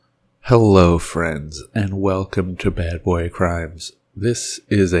Hello, friends, and welcome to Bad Boy Crimes. This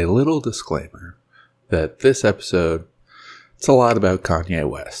is a little disclaimer that this episode, it's a lot about Kanye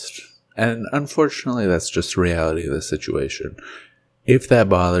West. And unfortunately, that's just the reality of the situation. If that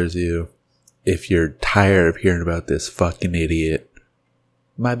bothers you, if you're tired of hearing about this fucking idiot,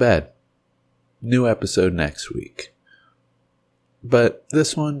 my bad. New episode next week. But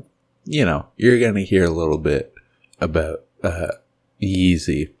this one, you're going to hear a little bit about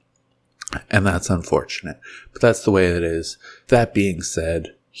Yeezy. And that's unfortunate. But that's the way it is. That being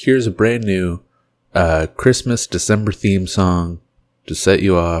said, here's a brand new Christmas December theme song to set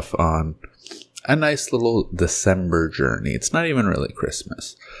you off on a nice little December journey. It's not even really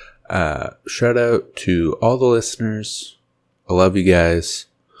Christmas. Shout out to all the listeners. I love you guys.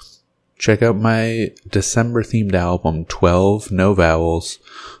 Check out my December themed album, 12 No Vowels,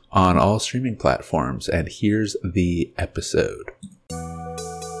 on all streaming platforms. And here's the episode.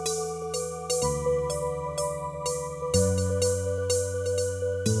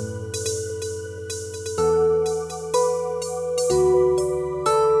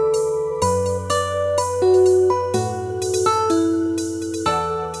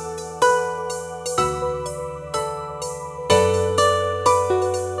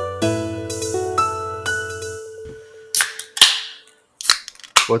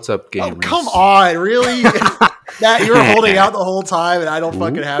 What's up, gamers? Oh, come on, really? That you were holding out the whole time, and I don't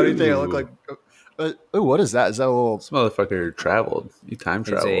fucking have anything. I look like, what is that? Is that a little? This motherfucker traveled. You time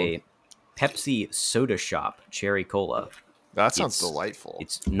traveled. It's a Pepsi Soda Shop Cherry Cola. That sounds delightful.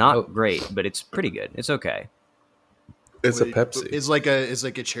 It's not great, but it's pretty good. It's okay. It's a Pepsi. Is like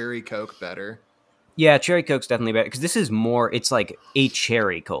a cherry Coke better? Yeah, Cherry Coke's definitely better because this is more. It's like a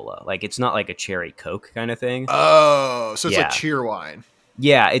cherry cola. Like it's not like a cherry Coke kind of thing. Oh, so it's like cheer wine.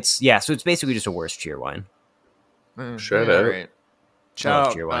 Yeah, so it's basically just a worse cheer wine. Shout out. Right.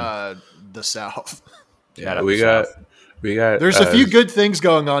 Shout out the South. Yeah, we got. There's a few good things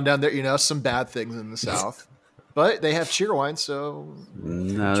going on down there. Some bad things in the South, but they have cheer wine. So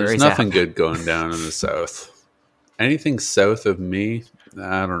no, there's nothing good going down in the South. Anything south of me,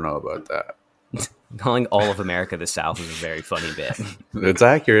 I don't know about that. Calling all of America the South is a very funny bit. It's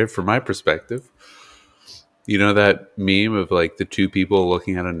accurate from my perspective. You know that meme of like the two people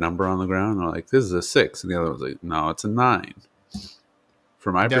looking at a number on the ground? They're like, this is a 6. And the other one's like, no, it's a 9.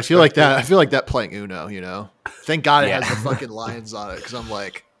 From my perspective. I feel like that playing Uno, Thank God it has the fucking lines on it. Because I'm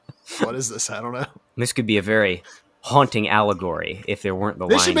like, what is this? I don't know. This could be a very haunting allegory if there weren't the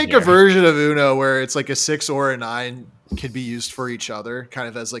lines. They should make a version of Uno where it's like a 6 or a 9 can be used for each other. Kind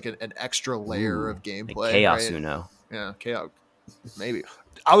of as like an extra layer of gameplay. Like Chaos right? Uno. Yeah, Chaos. Maybe.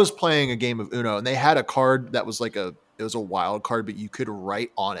 I was playing a game of Uno, and they had a card that was it was a wild card, but you could write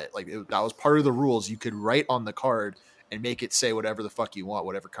on it. That was part of the rules. You could write on the card and make it say whatever the fuck you want,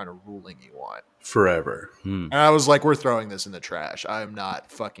 whatever kind of ruling you want. Forever. And I was like, we're throwing this in the trash. I'm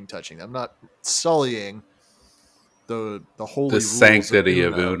not fucking touching them. I'm not sullying the holy sanctity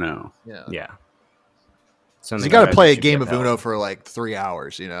of Uno. Yeah. So you got to play a game of Uno for like 3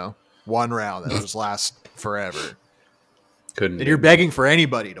 hours, one round that just lasts forever. And you're begging for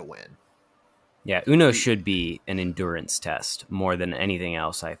anybody to win. Yeah, Uno should be an endurance test more than anything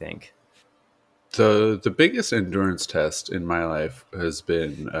else, I think. The biggest endurance test in my life has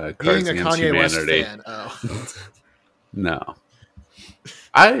been Cards Being a Against Kanye Humanity. West fan. Oh. No.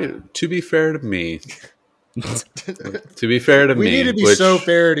 To be fair to me, we need to be so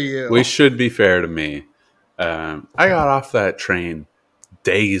fair to you. We should be fair to me. I got off that train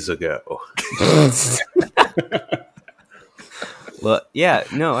days ago. Well, yeah,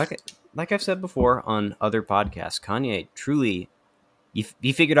 no, like I've said before on other podcasts, Kanye truly,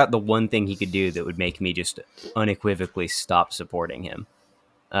 he figured out the one thing he could do that would make me just unequivocally stop supporting him,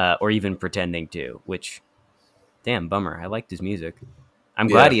 or even pretending to, which, damn, bummer. I liked his music. I'm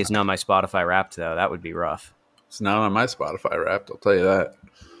glad he is not my Spotify Wrapped, though. That would be rough. It's not on my Spotify Wrapped, I'll tell you that.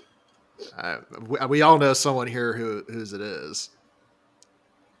 We all know someone here whose it is.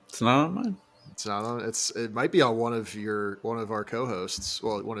 It's not on mine. It's not on. It might be on one of our co-hosts.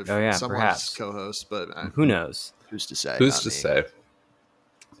 Well, one of someone's perhaps co-hosts, but who knows? Who's to say? Who's to say?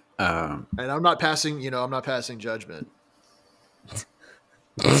 And I'm not passing. I'm not passing judgment.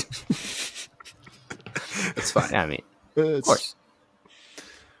 It's fine. Yeah, I mean, of course.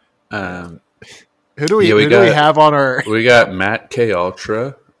 Who do we have on our? We got Matt K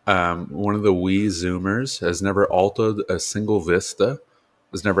Ultra, one of the Wii Zoomers, has never altered a single Vista.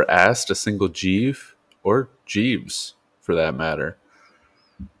 Was never asked a single Jeeve or Jeeves for that matter.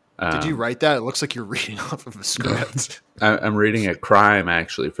 Did you write that? It looks like you're reading off of a script. I'm reading a crime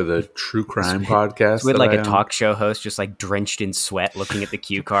actually for the True Crime podcast. With that like I a own. talk show host just like drenched in sweat looking at the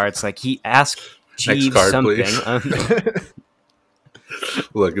cue cards. Like he asked Next Jeeves card, something. please.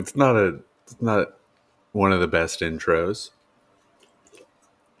 Look, it's not one of the best intros,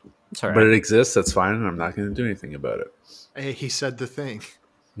 It's all but it right. exists. That's fine, and I'm not going to do anything about it. Hey, he said the thing.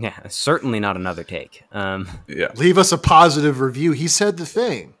 Yeah, certainly not another take. Yeah, Leave us a positive review. He said the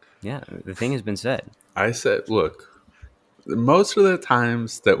thing. Yeah, the thing has been said. I said, look, most of the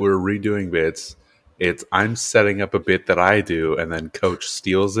times that we're redoing bits, it's I'm setting up a bit that I do, and then Coach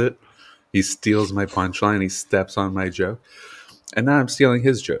steals it. He steals my punchline. He steps on my joke, and now I'm stealing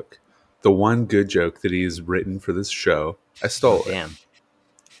his joke. The one good joke that he's written for this show, I stole it. Damn.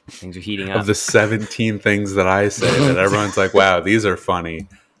 Things are heating up. Of the 17 things that I say that everyone's like, wow, these are funny.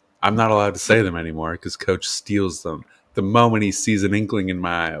 I'm not allowed to say them anymore because Coach steals them. The moment he sees an inkling in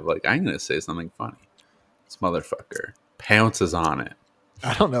my eye of like, I'm going to say something funny, this motherfucker pounces on it.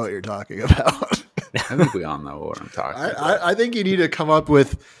 I don't know what you're talking about. I think we all know what I'm talking about. I think you need to come up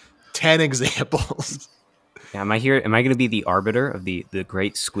with 10 examples. Yeah, am I here? Am I going to be the arbiter of the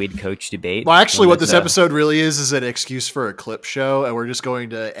great Squid Coach debate? Well, actually, what this That's, episode really is an excuse for a clip show, and we're just going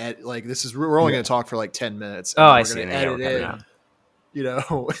to we're only going to talk for like 10 minutes. Oh, and I we're see. gonna Yeah, edit we're coming in,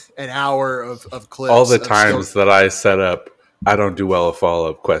 out. an hour of clips. All the of times that I set up, I don't do well with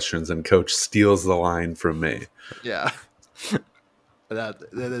follow-up questions, and Coach steals the line from me. Yeah. And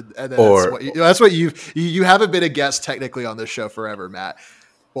Or- that's what you haven't been a guest technically on this show forever, Matt.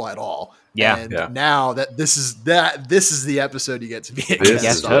 Well, at all. Yeah. And Yeah. now this is the episode you get to be a This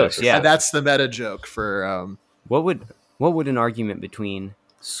guest is on. the host, yeah. And that's the meta joke for What would an argument between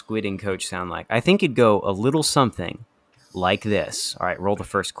Squid and Coach sound like? I think it'd go a little something like this. All right, roll the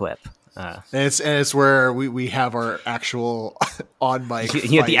first clip. and it's where we have our actual on mic.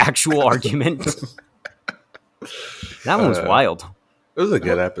 You know, the actual argument. That one was wild. It was a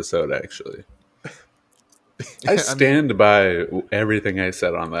good episode, actually. I stand by everything I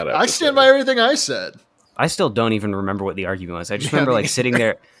said on that episode. I stand by everything I said. I still don't even remember what the argument was. I just Yeah, remember me like sitting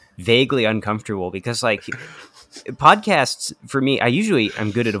there vaguely uncomfortable because like podcasts for me,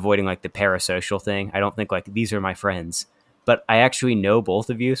 I'm good at avoiding like the parasocial thing. I don't think like these are my friends, but I actually know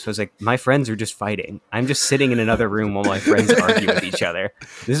both of you. So I was like, my friends are just fighting. I'm just sitting in another room while my friends argue with each other.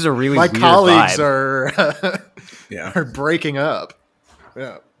 This is a really My weird colleagues vibe. Yeah. are breaking up.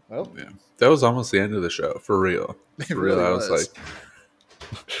 Yeah. Well, Yeah. That was almost the end of the show, for real. For real, really I was was. like,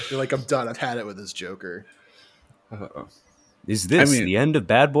 you're like, I'm done. I've had it with this Joker. uh-oh. Is this I mean- the end of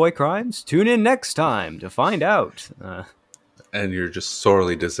Bad Boy Crimes? Tune in next time to find out. And you're just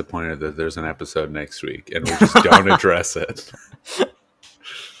sorely disappointed that there's an episode next week, and we just don't address it.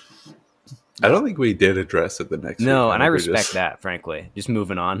 I don't think we did address it the next week. No, and I think we respect just- that, frankly. Just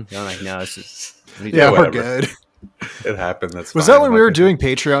moving on. I'm like, no, this is... Yeah, we're whatever. good. It happened. That's Was fine. that when we Like, were doing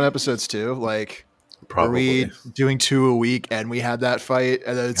Patreon episodes too? Like, Probably. were we doing 2 a week and we had that fight?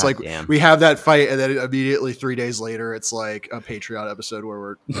 And then it's God like, damn. we have that fight and then immediately 3 days later, it's like a Patreon episode where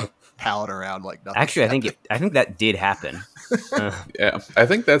we're palling around like nothing. Actually, I think that did happen. Yeah, I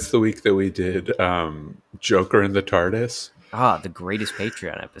think that's the week that we did Joker and the TARDIS. The greatest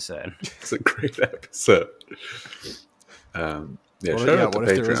Patreon episode. It's a great episode. Yeah, Well, shout yeah, out to what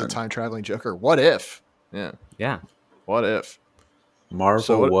if there was a Patreon. time traveling Joker? What if? Yeah. Yeah. What if? Marvel,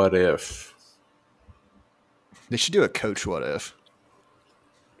 So what if? They should do a Coach what if.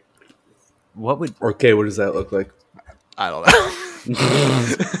 What would... Okay, what does that look like? I don't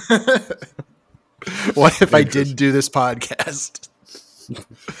know. What if I didn't do this podcast?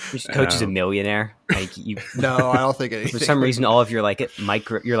 Coach is a millionaire. Like you... No, I don't think anything. For some reason, all of your like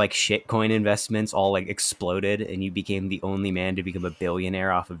shitcoin investments all like exploded, and you became the only man to become a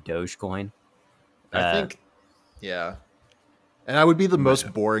billionaire off of Dogecoin. I think, yeah. And I would be the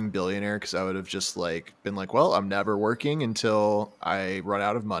most boring billionaire because I would have just like been like, well, I'm never working until I run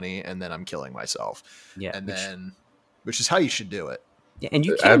out of money, and then I'm killing myself. Yeah, And then, which is how you should do it. yeah, and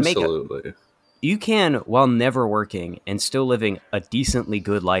you can Absolutely. you can while never working and still living a decently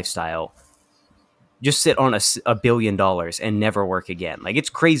good lifestyle. Just sit on $1 billion and never work again. Like it's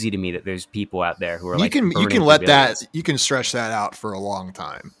crazy to me that there's people out there who are You like can burning let for that billions. you can stretch that out for a long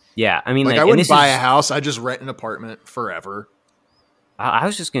time. Yeah, I mean, Like I and wouldn't this buy is- a house. I just rent an apartment forever. I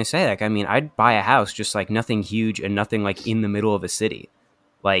was just gonna say, like, I mean, I'd buy a house just like nothing huge and nothing like in the middle of a city,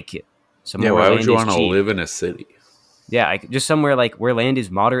 like somewhere Yeah, where why land would you is want to cheap. live in a city? Yeah, like, just somewhere like where land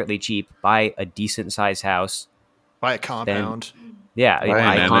is moderately cheap. Buy a decent sized house. Buy a compound. Yeah, Buy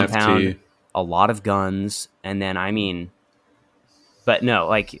buy an a compound, NFT. a lot of guns, and then I mean, but no,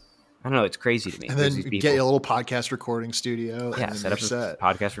 like I don't know. It's crazy to me. And There's then these people. get a little podcast recording studio. Yeah, and set up you're a set.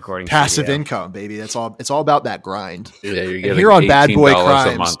 podcast recording Passive studio. income, baby. That's all. It's all about that grind. Yeah, you're And getting here on Bad Boy $18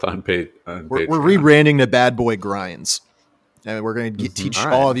 Crimes, a month on We're Patreon. rebranding to Bad Boy Grinds, and we're going to teach All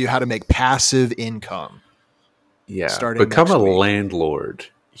right. all of you how to make passive income. Yeah, starting become next a week. landlord.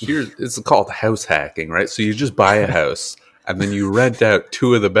 Here, it's called house hacking, right? So you just buy a house and then you rent out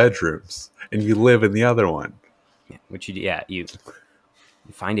 2 of the bedrooms and you live in the other one. Yeah, which you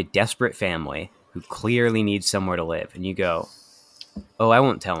find a desperate family who clearly needs somewhere to live, and you go, "Oh, I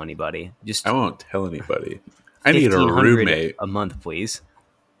won't tell anybody. Just I won't tell anybody. I need a $1,500 roommate. a month, please."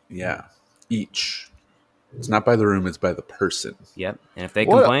 Yeah, each. It's not by the room; it's by the person. Yep. And if they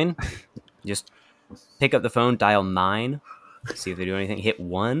What- complain, just pick up the phone, dial 9, see if they do anything. Hit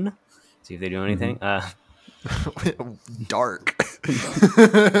 1, see if they do anything. Dark.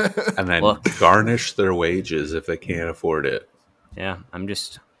 And then Look. garnish their wages if they can't afford it. Yeah,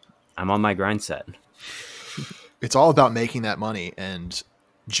 I'm on my grind set. It's all about making that money and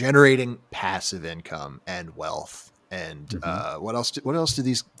generating passive income and wealth. And what else? What else do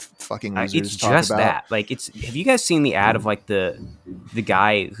these fucking wizards It's talk just about? that. Like, have you guys seen the ad of like the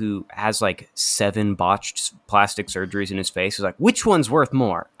guy who has like 7 botched plastic surgeries in his face? He's like, which one's worth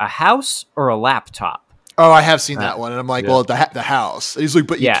more, a house or a laptop? Oh, I have seen that one, and I'm like, yeah. well, the house. He's like,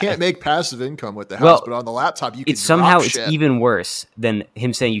 but you Yeah. can't make passive income with the house, Well, but on the laptop you can. It's somehow drop it's shit. even worse than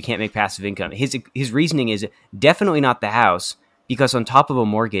him saying you can't make passive income. His reasoning is definitely not the house, because on top of a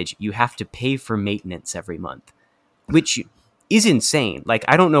mortgage, you have to pay for maintenance every month, which is insane. Like,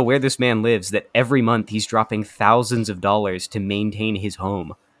 I don't know where this man lives that every month he's dropping thousands of dollars to maintain his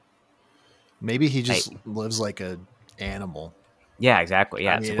home. Maybe he just lives like a animal. Yeah, exactly.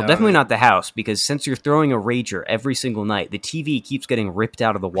 Yeah, I it's mean, like, well, definitely not the house, because since you're throwing a rager every single night, the TV keeps getting ripped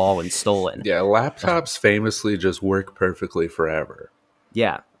out of the wall and stolen. Yeah, laptops famously just work perfectly forever.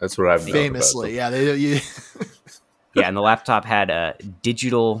 Yeah, That's what I've known Famously, about yeah. yeah, and the laptop had a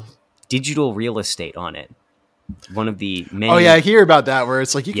digital real estate on it. One of the many. Oh yeah, I hear about that where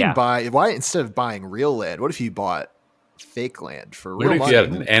it's like you can Yeah. buy. Why instead of buying real land, what if you bought fake land for them. real What if money? you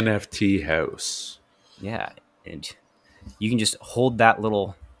had an NFT house? Yeah, and you can just hold that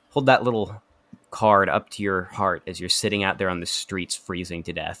little card up to your heart as you're sitting out there on the streets freezing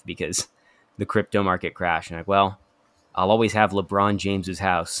to death because the crypto market crashed. And like, well, I'll always have LeBron James's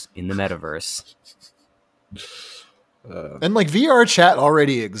house in the metaverse. And like VR chat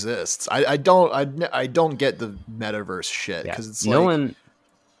already exists. I don't get the metaverse shit Yeah, because it's no like, one.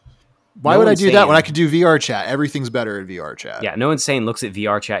 why no would I one's do that when saying- I could do VR chat? Everything's better in VR chat. Yeah, no one's saying looks at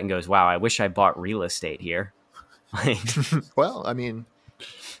VR chat and goes, "Wow, I wish I bought real estate here." Like, Well, I mean,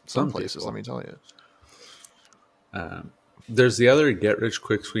 some Some places. people. Let me tell you. There's the other get rich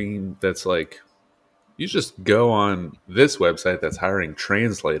quick scheme that's like, you just go on this website that's hiring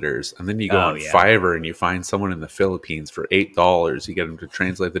translators, and then you go Oh, on yeah. Fiverr and you find someone in the Philippines for $8. You get them to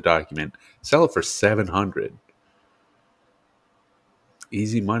translate the document, sell it for $700.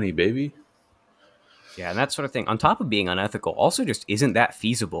 Easy money, baby. yeah, and that sort of thing. On top of being unethical, also just isn't that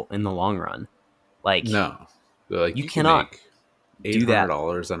feasible in the long run. Like, No, they're like You can cannot make do that.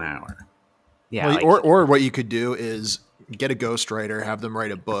 $800 an hour. yeah, Well, like- or what you could do is get a ghostwriter, have them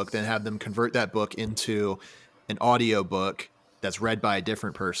write a book, then have them convert that book into an audio book that's read by a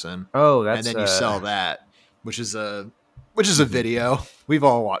different person, oh, that's and then you sell that, which is a video. We've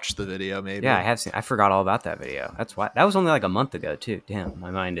all watched the video, maybe. Yeah, I have seen. I forgot all about that video. That's why that was only like a month ago too. Damn,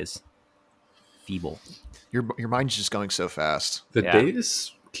 my mind is feeble. Your mind's just going so fast. The Yeah.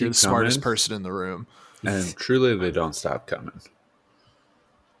 days You're keep the smartest coming, person in the room. and truly they don't stop coming.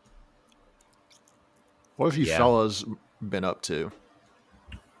 What have you Yeah. fellas been up to?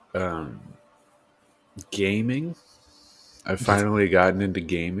 Gaming. I've finally gotten into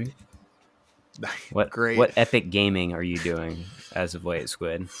gaming. What Great. What epic gaming are you doing as of late,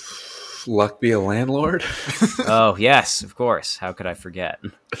 Squid? Luck be a landlord. Oh yes, of course. How could I forget?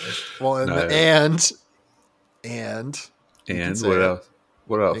 Well, and No. and And say what it. else?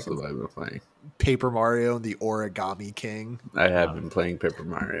 What else can- have I been playing? Paper Mario and the Origami King. I have been playing Paper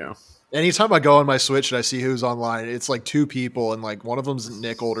Mario. Anytime I go on my Switch and I see who's online, it's like 2 people, and like one of them's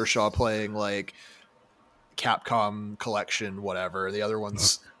Nick Oldershaw playing like Capcom Collection, whatever. The other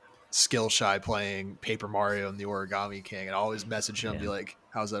one's Skillshy playing Paper Mario and the Origami King. And I always message him and be like,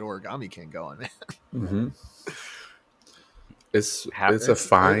 "How's that Origami King going, man?" Mm-hmm. It's Have- it's a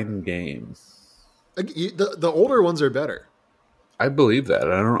fine game. Like, the older ones are better. I believe that.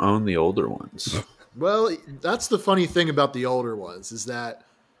 I don't own the older ones. Well, that's the funny thing about the older ones is that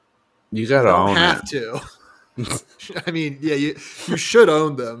You gotta you don't own have it. to. I mean, yeah, you should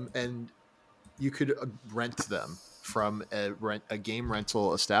own them, and you could rent them from a game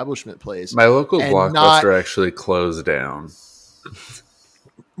rental establishment place. My local And Blockbuster actually closed down.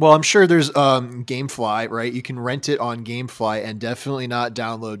 Well, I'm sure there's GameFly, right? You can rent it on GameFly and definitely not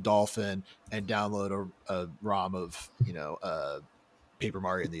download Dolphin and download a ROM of Paper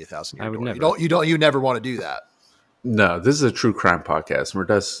Mario and the 1,000-Year I would Door. never. You never want to do that. No, this is a true crime podcast.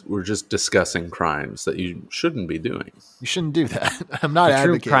 We're just discussing crimes that you shouldn't be doing. You shouldn't do that. I'm not A true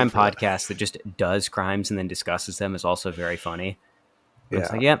advocating crime for that. podcast that just does crimes and then discusses them is also very funny. Yeah.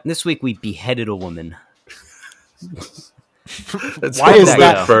 It's like, yeah, this week we beheaded a woman. It's Why a is little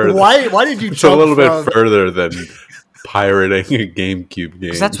that? bit further. Why did you It's a jump little from, bit further than pirating a GameCube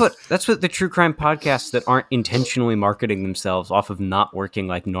game. 'Cause that's what the true crime podcasts that aren't intentionally marketing themselves off of not working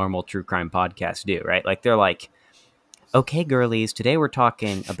like normal true crime podcasts do, right? Like they're like, okay, girlies, today we're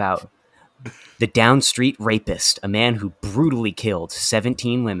talking about the Down Street Rapist, a man who brutally killed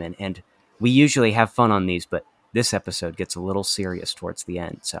 17 women, and we usually have fun on these, but this episode gets a little serious towards the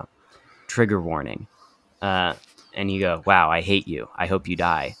end, so trigger warning. And you go, wow, I hate you. I hope you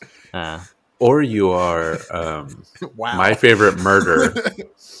die. Or you are wow. my favorite murder.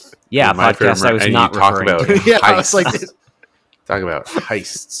 Yeah, a My favorite podcast I was and not you talk referring about to. Yeah, I was like, Talk about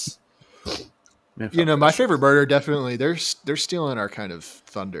heists. Man, fuck my that favorite murder definitely. They're stealing our kind of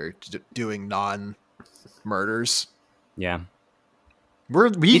thunder, doing non-murders. Yeah.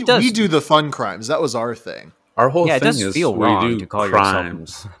 We It does. do the fun crimes. That was our thing. Our whole Yeah, it thing does is feel we wrong do to call yourself-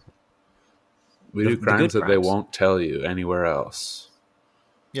 crimes. We do the crimes good that they crimes. won't tell you anywhere else.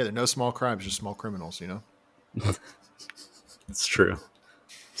 Yeah, they're no small crimes, just small criminals. It's true.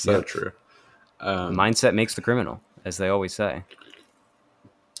 So true. Mindset makes the criminal, as they always say.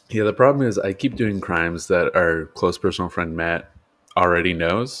 Yeah, the problem is I keep doing crimes that our close personal friend Matt already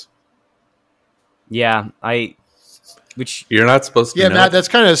knows. Yeah, which You're not supposed to Yeah, know. Matt, that's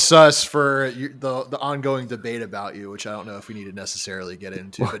kind of sus for the ongoing debate about you, which I don't know if we need to necessarily get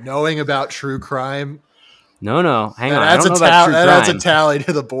into. But knowing about true crime, no, hang on. that I adds don't know about true that adds a crime. tally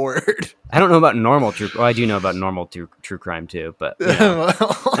to the board. I don't know about normal true. Well, I do know about normal true crime too, but you know.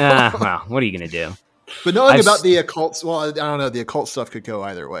 Well, what are you gonna do? But knowing I've about s- the occult, well, I don't know. The occult stuff could go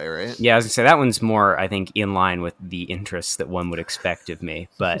either way, right? Yeah, I was gonna say that one's more, I think, in line with the interests that one would expect of me.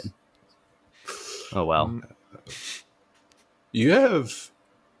 But oh well. You have,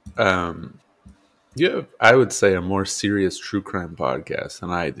 I would say, a more serious true crime podcast than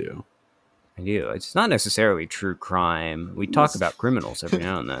I do. I do. It's not necessarily true crime. We talk about criminals every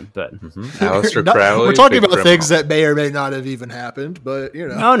now and then, but Alistair Not- Crowley. we're talking big about things criminal. that may or may not have even happened, but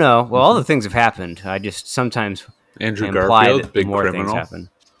oh no. Well, all the things have happened. I just sometimes Andrew imply Garfield, that big more criminal. things happen.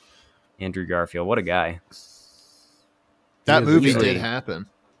 Andrew Garfield, what a guy. that Yeah, movie usually- did happen.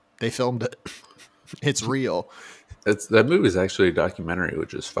 They filmed it. It's real. That movie is actually a documentary,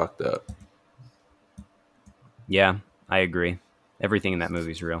 which is fucked up. Yeah, I agree. Everything in that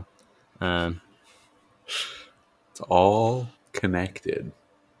movie is real. It's all connected.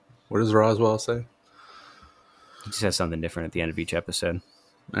 What does Roswell say? He just says something different at the end of each episode.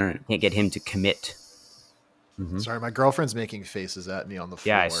 All right. Can't get him to commit. Sorry, my girlfriend's making faces at me on the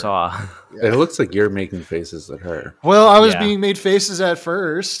floor. Yeah, I saw. It looks like you're making faces at her. Well, I was Yeah. being made faces at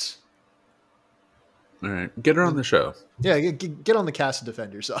first. All right. Get her on the show. Yeah, get on the cast and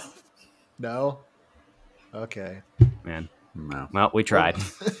defend yourself. No? Okay. Man. No. Well, we tried.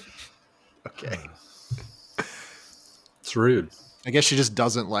 Okay. It's rude. I guess she just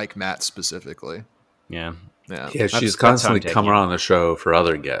doesn't like Matt specifically. Yeah. Yeah. Yeah, That's- she's that's how I'm constantly taking coming it. on the show for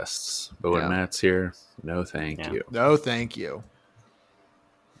other guests. But when Yeah. Matt's here, no thank Yeah. you. No, thank you.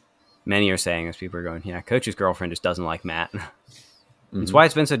 Many are saying this. People are going, yeah, Coach's girlfriend just doesn't like Matt. Mm-hmm. That's why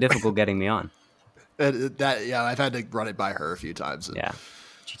it's been so difficult getting me on. Yeah, I've had to run it by her a few times. And, Yeah.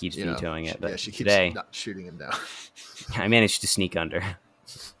 She keeps you know, vetoing it. But yeah, she keeps today, not shooting him down. I managed to sneak under.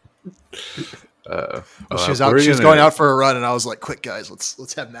 She was going out for a run, and I was like, "Quick, guys,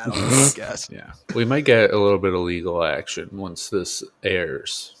 let's have Matt on the podcast." Yeah, we might get a little bit of legal action once this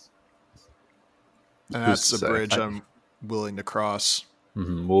airs. And that's Who's a to say? bridge I'm willing to cross.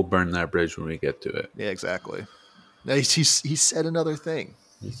 We'll burn that bridge when we get to it. Yeah, exactly. Now, he said another thing.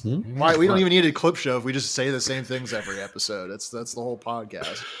 Why we don't even need a clip show if we just say the same things every episode. That's the whole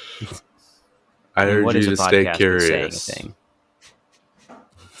podcast. I urge What is you a to stay podcast but curious. saying a thing?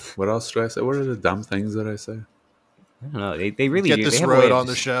 What else do I say? What are the dumb things that I say? I don't know. They really Get do. this they have a way road of on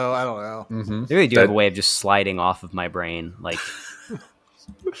the just- show. I don't know. They really do have That- a way of just sliding off of my brain, like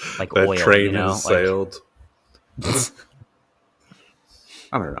That oil. train You know? has Like, sailed.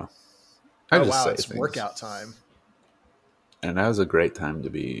 I don't know. I Oh just wow, say it's things. workout time. And that was a great time to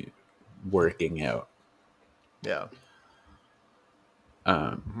be working out. Yeah.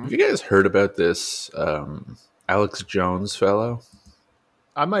 Have you guys heard about this? I Alex Jones fellow.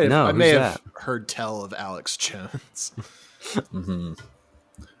 I might have, No, I may who's have that? heard tell of Alex Jones.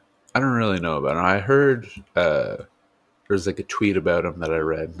 I don't really know about him. I heard there's like a tweet about him that I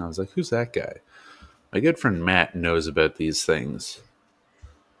read, and I was like, "Who's that guy?" My good friend Matt knows about these things.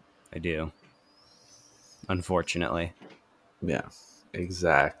 I do. Unfortunately. Yeah,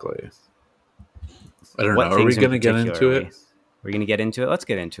 exactly. I don't What know. Are we things in going to get into particular it? We're going to get into it? Let's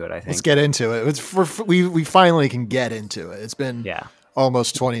get into it, I think. Let's get into it. We finally can get into it. It's been Yeah.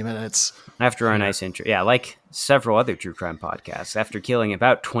 almost 20 minutes. After our nice intro. Yeah, like several other true crime podcasts, after killing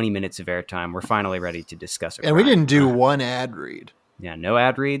about 20 minutes of airtime, we're finally ready to discuss it. And we didn't do one ad read. Yeah, no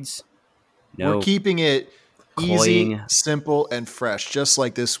ad reads. No. We're keeping it easy, cloying. simple, and fresh, just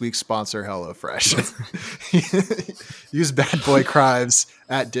like this week's sponsor, HelloFresh. Use Bad Boy Crimes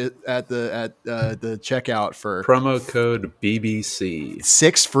at the checkout for Promo code BBC.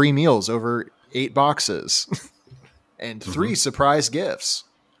 6 free meals over 8 boxes and 3 surprise gifts.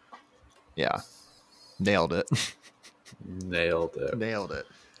 Yeah, nailed it. Nailed it. Nailed it.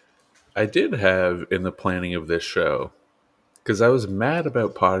 I did have in the planning of this show, because I was mad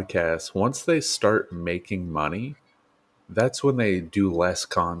about podcasts. Once they start making money, that's when they do less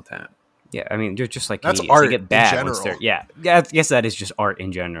content. Yeah, I mean, they're just like That's comedians. art They get bad in once general. yeah, I guess that is just art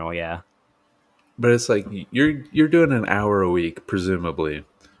in general, yeah. But it's like you're doing an hour a week, presumably,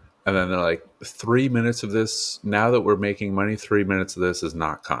 and then they're like 3 minutes of this. Now that we're making money, 3 minutes of this is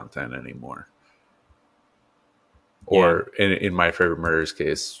not content anymore. Or in my favorite murders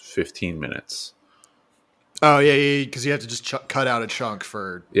case, 15 minutes. Oh yeah, because you have to just cut out a chunk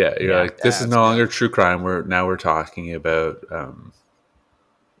for. Yeah, you're like, this is ads, no longer true crime. We're talking about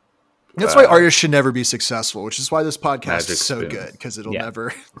That's why artists should never be successful, which is why this podcast Magic is so Spoon. good, because it'll Yeah.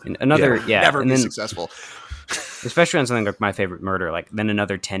 never, And another, never and be then, successful. especially on something like My Favorite Murder, like then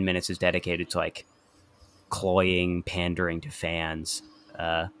another 10 minutes is dedicated to like cloying, pandering to fans,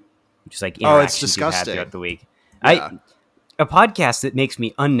 just like Oh, it's interactions you've had disgusting. throughout the week. Yeah. A podcast that makes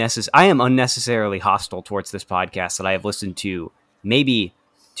me I am unnecessarily hostile towards this podcast that I have listened to maybe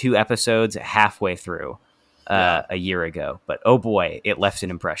 2 episodes halfway through a year ago, but oh boy, it left an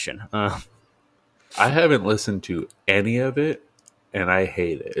impression. I haven't listened to any of it, and I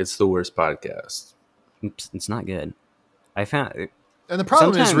hate it. It's the worst podcast. It's not good. I found And the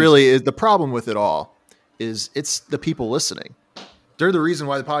problem Sometimes- the problem with it all is it's the people listening. They're the reason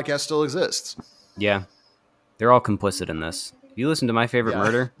why the podcast still exists. yeah, they're all complicit in this. If you listen to My Favorite Yeah.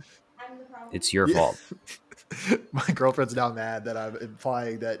 Murder, it's your fault. My girlfriend's now mad that I'm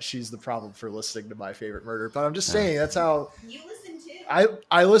implying that she's the problem for listening to My Favorite Murder, but I'm just saying that's how You listen too.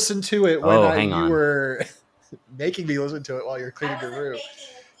 I listened to it when Oh, hang you on. were making me listen to it while you're cleaning I your wasn't room.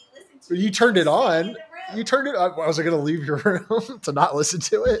 making you listen to You it. turned it I was on. sitting in the room. You turned it on. Was I going to leave your room to not listen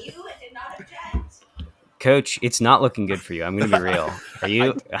to it? You did not object. Coach, it's not looking good for you. I'm going to be real.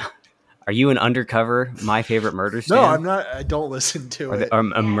 Are you an undercover My Favorite Murder stan? No, I'm not. I don't listen to it.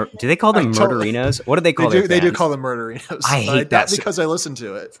 Do they call them I totally- murderinos? What do they They call do. their They do fans? call them murderinos. I hate but that not because I listen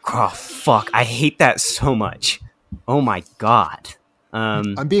to it. Oh, fuck. I hate that so much. Oh, my God.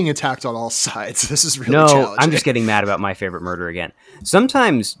 I'm being attacked on all sides. This is really No, challenging. I'm just getting mad about My Favorite Murder again.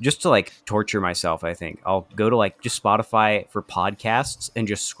 Sometimes, just to like torture myself, I think I'll go to like just Spotify for podcasts and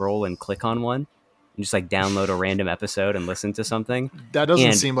just scroll and click on one and just like download a random episode and listen to something. That doesn't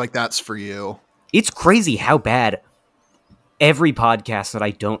and- seem like that's for you. It's crazy how bad every podcast that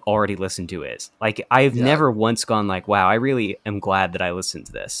I don't already listen to is. Like, I've Yeah. never once gone like, wow, I really am glad that I listened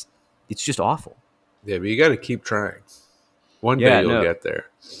to this. It's just awful. Yeah, but you got to keep trying. One Yeah, day you'll no. get there.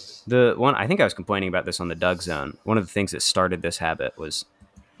 The one, I think I was complaining about this on the Doug Zone. One of the things that started this habit was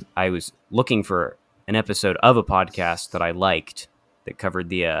I was looking for an episode of a podcast that I liked that covered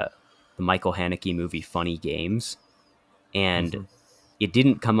the Michael Haneke movie Funny Games. And it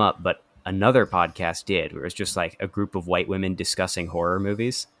didn't come up, but another podcast did, where it was just like a group of white women discussing horror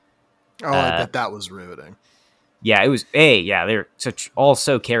movies. Oh, I bet that was riveting. Yeah, it was. They're all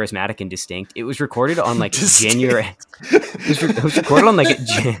so charismatic and distinct. It was recorded on like Distinct. January. It was recorded on like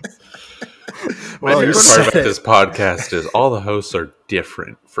My Well, favorite you part said about it. this podcast is all the hosts are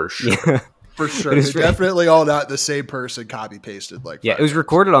different for sure. For sure. It was They're definitely all not the same person copy pasted. Like Yeah, 5 it was times.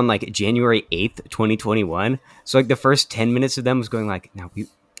 recorded on like January 8th, 2021. So like the first 10 minutes of them was going like, now we're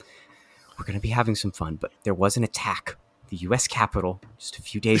going to be having some fun, but there was an attack, the U.S. Capitol, just a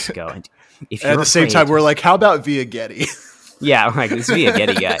few days ago. And if And you're at the same afraid- time, we're like, how about via Getty? yeah, I'm like, this is a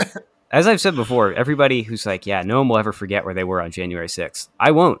Getty guy. As I've said before, everybody who's like, yeah, no one will ever forget where they were on January 6th.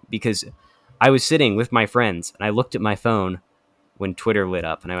 I won't, because I was sitting with my friends and I looked at my phone when Twitter lit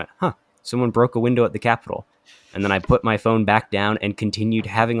up and I went, huh, someone broke a window at the Capitol. And then I put my phone back down and continued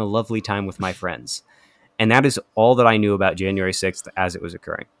having a lovely time with my friends. And that is all that I knew about January 6th as it was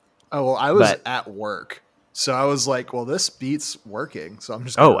occurring. Oh, well, I was But- at work. So I was like, well, this beats working. So I'm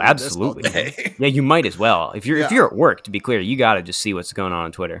just gonna Oh, read this all absolutely. day. Yeah, you might as well. If you're Yeah. if you're at work, to be clear, you got to just see what's going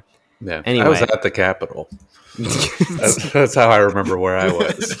on Twitter. Yeah. Anyway. I was at the Capitol. That's how I remember where I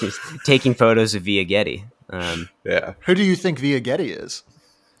was. Taking photos of Via Getty. Yeah. Who do you think Via Getty is?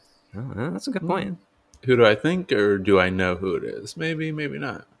 That's a good point. Who do I think, or do I know who it is? Maybe, maybe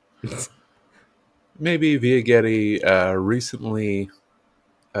not. Maybe Via Getty recently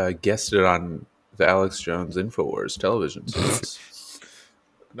guested on the Alex Jones Infowars television series.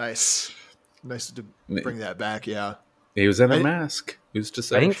 Nice to bring that back. Yeah. He was in a I- mask. Who's to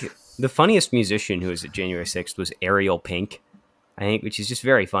say? I think the funniest musician who was at January 6th was Ariel Pink, I think, which is just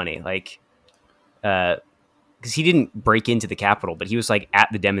very funny. Like, because he didn't break into the Capitol, but he was like at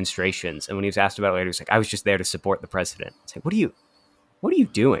the demonstrations. And when he was asked about it later, he was like, I was just there to support the president. It's like, what are you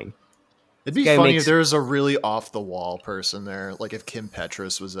doing? It'd be This guy funny makes- if there was a really off the wall person there, like if Kim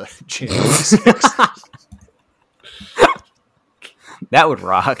Petras was a January 6th. That would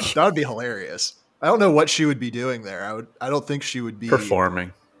rock. That would be hilarious. I don't know what she would be doing there. I don't think she would be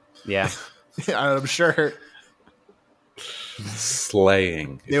Performing, Yeah. I'm sure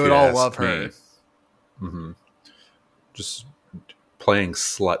slaying. they if would you all ask love me. her. Mm-hmm. Just playing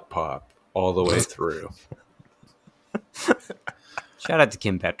slut pop all the way through. Shout out to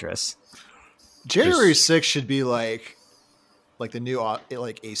Kim Petras. January 6th should be like the new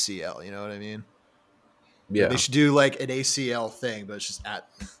like ACL. You know what I mean? Yeah. They should do like an ACL thing, but it's just at.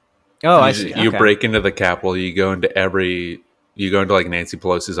 Oh, I You, see. you Okay. break into the Capitol. You go into like Nancy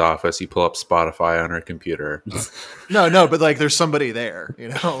Pelosi's office. You pull up Spotify on her computer. No, but like there's somebody there. You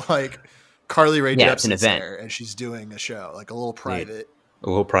know, like Carly Rae Yeah, it's an Jepsen's event. there, and she's doing a show, like a little private. A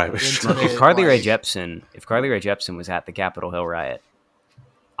little private show. Intimate. If Carly Rae like- Jepsen was at the Capitol Hill riot,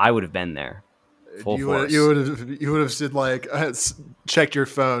 I would have been there. Full force. You would have said like checked your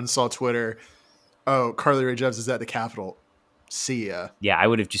phone, saw Twitter. Oh, Carly Rae Jepsen is at the Capitol. See ya. Yeah, I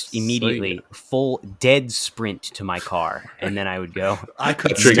would have just immediately full dead sprint to my car, and then I would go. I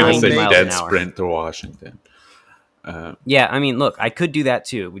could You're gonna Nine say miles dead an hour. sprint to Washington. Yeah, I mean, look, I could do that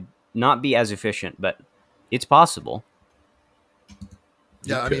too. It would not be as efficient, but it's possible.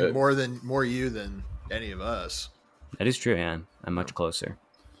 Yeah, I could. mean more you than any of us. That is true, yeah. I'm much closer.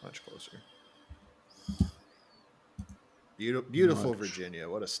 Much closer. Beautiful Virginia,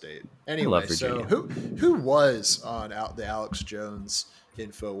 what a state. Anyway, so Virginia. who was on the Alex Jones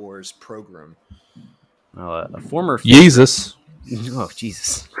Infowars program? A former. Jesus. Oh,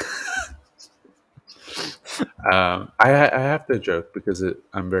 Jesus. I have to joke because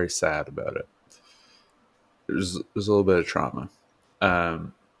I'm very sad about it. There's a little bit of trauma.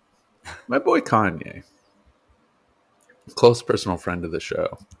 My boy Kanye, close personal friend of the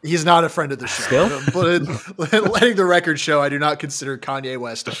show. He's not a friend of the show. Still? But letting the record show, I do not consider Kanye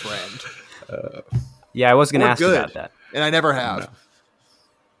West a friend. Yeah, I was going to Or ask you good. about that. And I never have. No.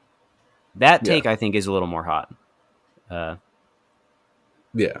 That take, I think, is a little more hot.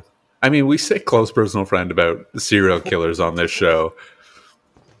 Yeah. I mean, we say close personal friend about serial killers on this show.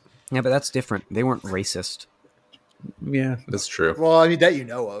 Yeah, but that's different. They weren't racist. Yeah, that's true. Well, I mean, that you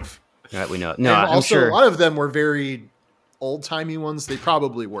know of. That we know. No, and I'm also, sure. a lot of them were very old-timey ones. They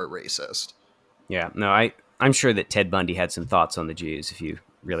probably were racist. Yeah, no, I'm sure that Ted Bundy had some thoughts on the Jews if you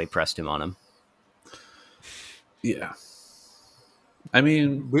really pressed him on him. Yeah. I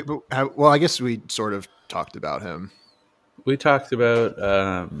mean, Well, I guess we sort of talked about him. we talked about,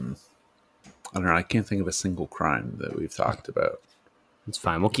 I don't know, I can't think of a single crime that we've talked about. It's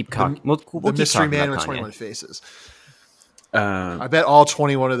fine. We'll keep we'll The keep Mystery talking Man about with Kanye. 21 Faces. Um, I bet all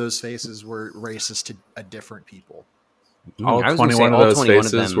 21 of those faces were racist to a different people. all I was gonna say 21 of all those 21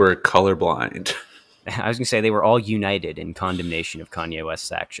 faces them- were colorblind. I was going to say they were all united in condemnation of Kanye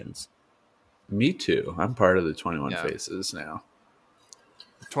West's actions. Me too. I'm part of the 21 Yeah. faces now.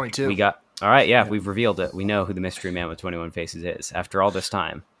 22. We got all right. Yeah, we've revealed it. We know who the Mystery Man with 21 Faces is after all this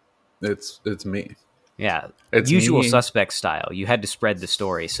time. It's me. Yeah, It's usual me. suspect style. You had to spread the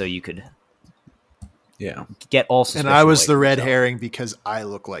story so you could Yeah. get all and suspicion I was away the from red yourself. herring because I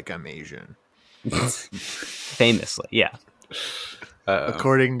look like I'm Asian. Famously, yeah.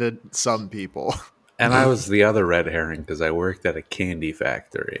 According to some people. And I was the other red herring because I worked at a candy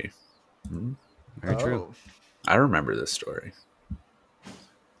factory. Very true. Oh. I remember this story.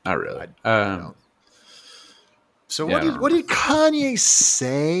 Not really. So Yeah, what did Kanye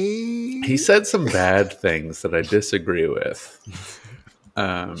say? He said some bad things that I disagree with.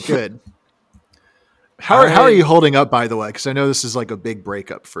 Good. How are you holding up, by the way? Because I know this is like a big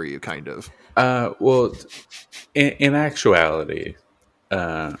breakup for you, kind of. Well, in actuality,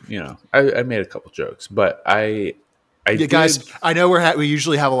 I made a couple jokes, but I guys, I know we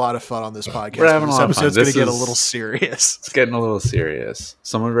usually have a lot of fun on this podcast. We're having but a lot of fun. This episode's going to get a is- little serious. It's getting a little serious.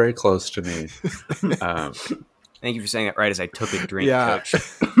 Someone very close to me. Thank you for saying that right as I took a drink, Yeah. Coach.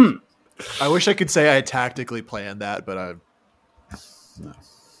 I wish I could say I tactically planned that, but I'm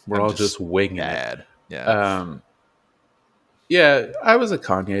We're all just winging it. bad. Yeah. Yeah, I was a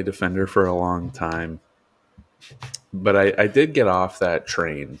Kanye defender for a long time, but I did get off that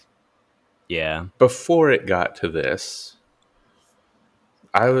train Yeah. before it got to this.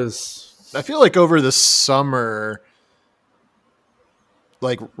 I feel like over the summer,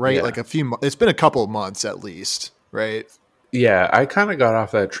 like Yeah. like it's been a couple of months at least, right? I kind of got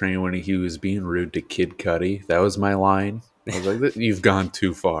off that train when he was being rude to Kid Cudi. That was my line. I was like, "You've gone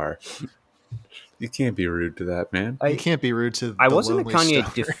too far. You can't be rude to that man." You can't be rude to. I the wasn't a lonely Kanye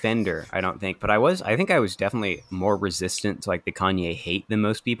stoner. defender, I don't think, but I think I was definitely more resistant to like the Kanye hate than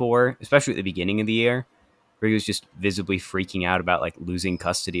most people were, especially at the beginning of the year, where he was just visibly freaking out about like losing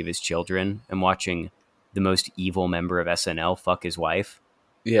custody of his children and watching the most evil member of SNL fuck his wife.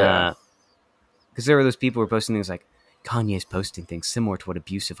 Yeah, Because there were those people who were posting things like, Kanye's posting things similar to what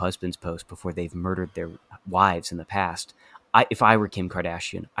abusive husbands post before they've murdered their wives in the past. If I were Kim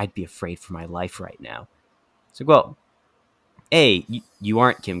Kardashian, I'd be afraid for my life right now. It's like, well, A, you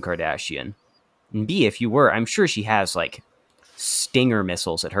aren't Kim Kardashian. And B, if you were, I'm sure she has like Stinger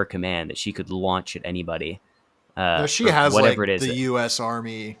missiles at her command that she could launch at anybody. No, she or has whatever like it is. the U.S.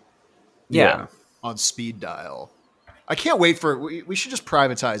 Army Yeah. on speed dial. I can't wait for we should just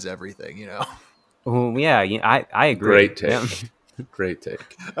privatize everything. You know, Oh, yeah, I agree. great take. Yeah. Great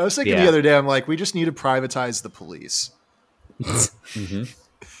take. I was thinking Yeah. the other day, I'm like, we just need to privatize the police Mm-hmm.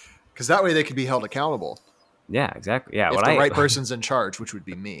 because that way they could be held accountable Yeah, exactly. Yeah, if what the right person's in charge, which would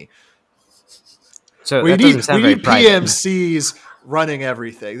be me. So We that need doesn't sound very private. PMCs running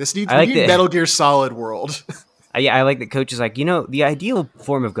everything. We I like need the- Metal Gear Solid World. I like that Coach is like, the ideal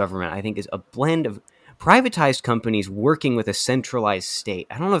form of government, I think, is a blend of privatized companies working with a centralized state.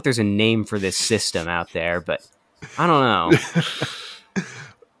 I don't know if there's a name for this system out there, but I don't know.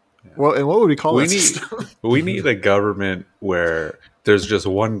 Well, and what would we call We it? need we need a government where there's just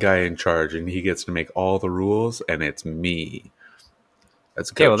one guy in charge and he gets to make all the rules, and it's me.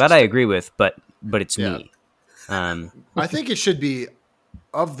 That's Okay, well, that Coach's I agree with, but it's Yeah. me. I think it should be,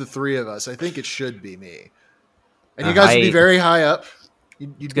 of the three of us, I think it should be me. And you guys would be I- very high up.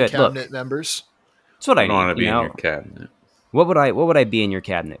 You'd be Good, look. cabinet members. That's what I I don't want to need. be You in know, your cabinet. what would I be in your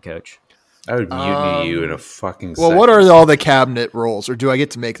cabinet, Coach? I would mutiny you in a fucking Well, second. what are all the cabinet roles, or do I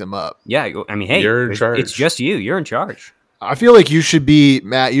get to make them up? Yeah, I mean, hey, You're in it's charge. just you. You're in charge. I feel like you should be,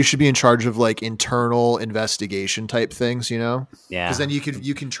 Matt. You should be in charge of like internal investigation type things, you know? Yeah, Because then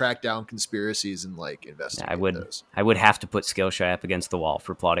you can track down conspiracies and like investigate those. I would have to put Skillshy up against the wall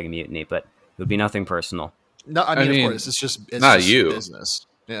for plotting a mutiny, but it would be nothing personal. No, I mean, mean, of course, it's not just you. business.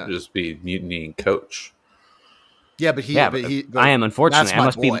 Yeah, Just be mutiny Coach. yeah, but I am unfortunately.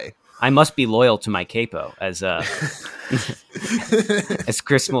 That's my boy. I must be loyal to my capo as as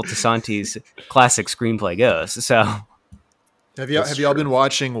Chris Moltisanti's classic screenplay goes. So Have you all been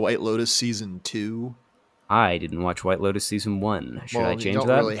watching White Lotus season 2? I didn't watch White Lotus season 1. Should I you change don't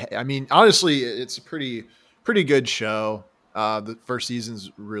that? really I mean, honestly, it's a pretty good show. The first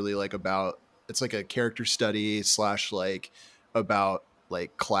season's really like about, it's like a character study / like about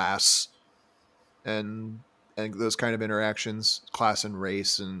like class and those kind of interactions, class and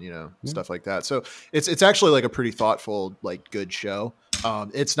race, and stuff like that. So it's actually like a pretty thoughtful, like good show.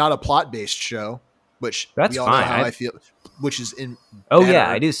 It's not a plot based show, which That's we all fine. know how I feel, which is in Oh yeah,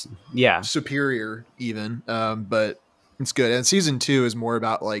 better, it is. Yeah, superior even, but it's good. And season 2 is more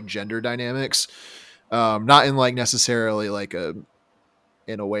about like gender dynamics, not in like necessarily like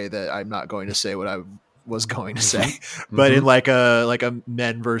in a way that I'm not going to say what I was going to say, but in like a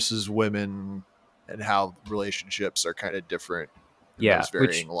men versus women and how relationships are kind of different. In yeah. those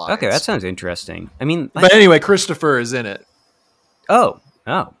varying lines. Okay, that sounds interesting. I mean, like, But anyway, Christopher is in it. oh,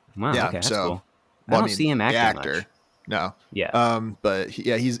 wow. Yeah, Okay, that's so, cool. I well, don't see him the acting actor. much. No. Yeah. But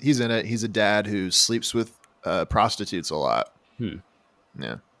he's in it. He's a dad who sleeps with prostitutes a lot.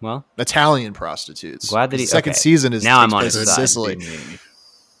 Yeah. Well, Italian prostitutes. Glad that The he- second okay. season is Now I'm takes on place his in side. Sicily.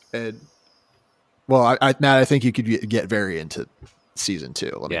 And, well, Matt, I think you could get very into season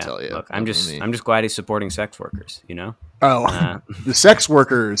 2. Let me yeah. tell you. Look, I'm just glad he's supporting sex workers. You know. Oh, the sex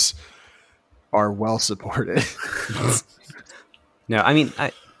workers are well supported. No, I mean,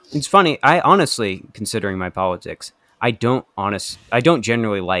 it's funny. I honestly, considering my politics, I don't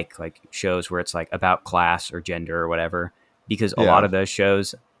generally like shows where it's like about class or gender or whatever, because a lot of those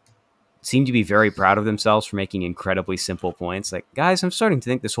shows seem to be very proud of themselves for making incredibly simple points. Like, guys, I'm starting to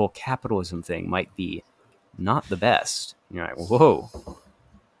think this whole capitalism thing might be not the best. And you're like, whoa,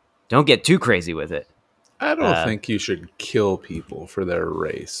 don't get too crazy with it. I don't think you should kill people for their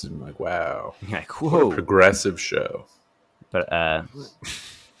race. I'm like, wow, You're like, what a whoa. progressive show. But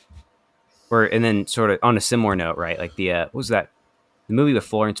and then sort of on a similar note, right? Like what was that? The movie with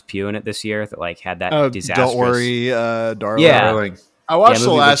Florence Pugh in it this year that like had that disastrous. Don't worry, darling. Yeah. Darling. I watched the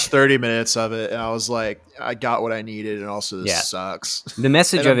movie last which- 30 minutes of it, and I was like, I got what I needed, and also this Yeah. sucks. The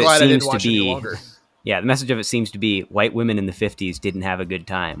message And of I'm it glad I seems didn't to watch any be, longer. the message of it seems to be white women in the 50s didn't have a good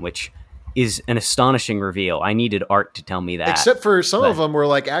time, which is an astonishing reveal. I needed art to tell me that. Except for some but- of them were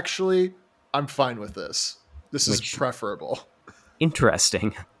like, actually, I'm fine with this. This is Which- preferable.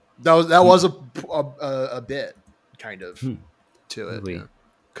 Interesting. That was a bit kind of to it, Really?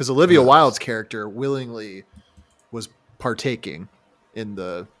 because Olivia Wilde's character willingly was partaking in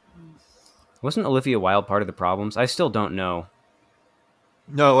the. Wasn't Olivia Wilde part of the problems? I still don't know.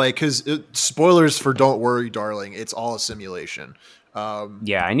 No, like because spoilers for "Don't Worry, Darling." It's all a simulation.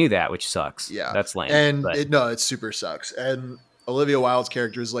 Yeah, I knew that, which sucks. Yeah, That's lame. and but it super sucks. And Olivia Wilde's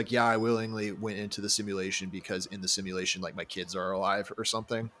character is like, yeah, I willingly went into the simulation because in the simulation, like my kids are alive or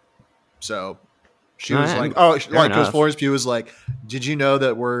something. So she was Alright, like, oh, fair like because enough. Florence Pugh was like, did you know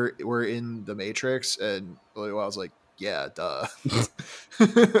that we're in the Matrix? And Olivia Wilde's like, yeah, duh.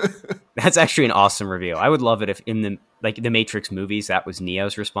 That's actually an awesome reveal. I would love it if in the Matrix movies that was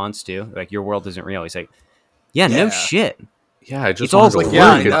Neo's response too. Like, your world isn't real. He's like, yeah, no Yeah. shit. Yeah, I just It's all wanted to like, work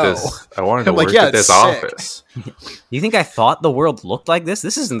yeah, I at know. this. I wanted to I'm like, work yeah, at this it's sick. office. You think I thought the world looked like this?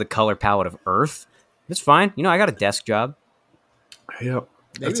 This isn't the color palette of Earth. It's fine. You know, I got a desk job. Yep,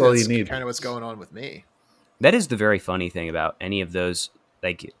 Maybe that's all you need. Kind of what's going on with me. That is the very funny thing about any of those,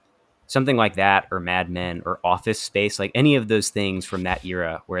 like something like that, or Mad Men, or Office Space, like any of those things from that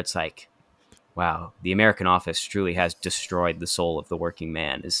era where it's like, wow, the American office truly has destroyed the soul of the working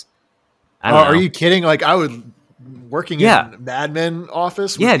man. I don't know. Are you kidding? Like I would working Yeah. in Mad Men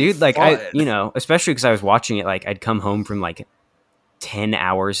office. would Yeah, be dude. Like fun. especially because I was watching it. Like I'd come home from like 10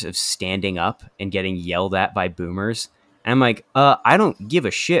 hours of standing up and getting yelled at by boomers, and I'm like, I don't give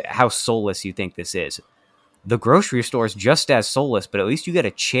a shit how soulless you think this is. The grocery store is just as soulless, but at least you get a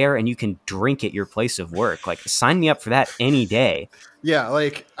chair and you can drink at your place of work. Like, sign me up for that any day. Yeah,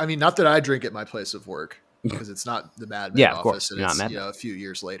 like I mean, not that I drink at my place of work because it's not the Mad Men Yeah, of office, course, and not it's Mad Men. a few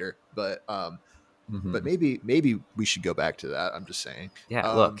years later. But Mhm. but maybe we should go back to that. I'm just saying.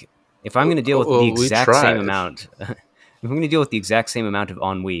 Yeah, look, if I'm going to deal with well, the we exact same tried. amount, if I'm going to deal with the exact same amount of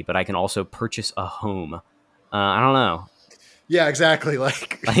ennui, but I can also purchase a home, I don't know. Yeah, exactly.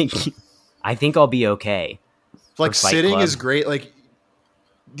 Like Like, I think I'll be okay. like or Fight sitting Club. is great. Like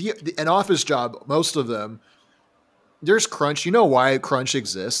an office job, most of them, there's crunch. You know why crunch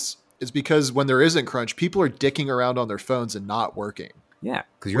exists? It's because when there isn't crunch, people are dicking around on their phones and not working. Yeah,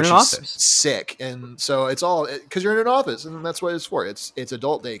 because you're which in an is office. sick. And so it's all because you're in an office, and that's what it's for. It's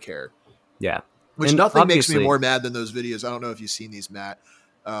adult daycare. Yeah. Which And nothing makes me obviously- more mad than those videos. I don't know if you've seen these, Matt,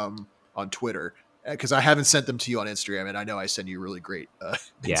 on Twitter, because I haven't sent them to you on Instagram, and I know I send you really great.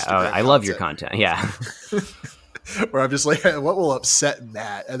 Yeah, Instagram I love your content. Yeah. Where I'm just like, what will upset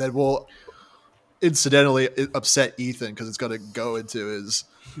Matt, and then we'll incidentally upset Ethan because it's going to go into his.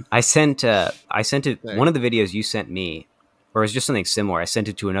 I sent it. There. One of the videos you sent me, or it was just something similar. I sent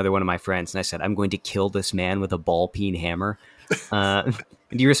it to another one of my friends, and I said, "I'm going to kill this man with a ball peen hammer." And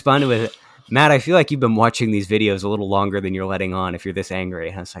you responded with, "Matt, I feel like you've been watching these videos a little longer than you're letting on. If you're this angry,"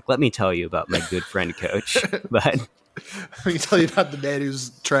 and I was like, "Let me tell you about my good friend Coach." But I can tell you about the man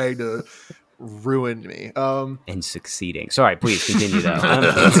who's trying to ruin me. and succeeding. Sorry, please continue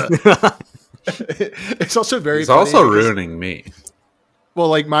though. It's also very. He's funny also because- ruining me. Well,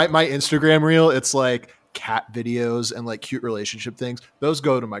 like my Instagram reel, it's like cat videos and like cute relationship things. Those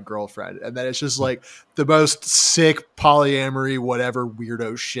go to my girlfriend, and then it's just like the most sick polyamory, whatever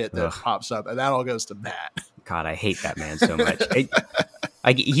weirdo shit that Ugh. pops up, and that all goes to Matt. God, I hate that man so much.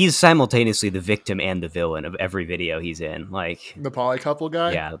 He's simultaneously the victim and the villain of every video he's in. Like, The poly couple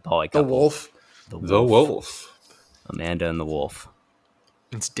guy, yeah, the poly the couple. wolf. The wolf. Amanda and the wolf.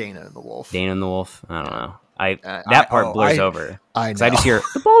 It's Dana and the wolf. Dana and the wolf. I don't know. I- That part oh, blows I- over. I Because I know. just hear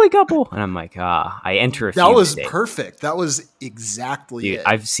the poly couple, and I'm like, I enter a few That was mistakes. perfect. That was exactly Dude, it.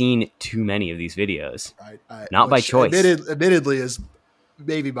 I've seen too many of these videos. I- not by which choice. Admittedly, is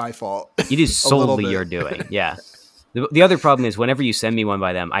maybe my fault. It is A little solely bit. your doing. Yeah. The other problem is whenever you send me one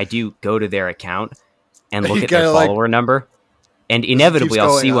by them, I do go to their account and look You at their gotta, like- follower number, and inevitably keeps I'll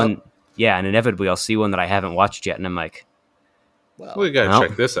going see up. one. Yeah, and inevitably I'll see one that I haven't watched yet, and I'm like, Well, We gotta Well,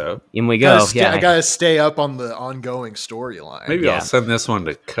 check this out. In we go. I gotta stay up on the ongoing storyline. Maybe Yeah. I'll send this one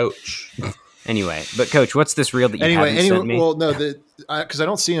to Coach. Anyway, but Coach, what's this reel that you haven't sent me? Well, no, because I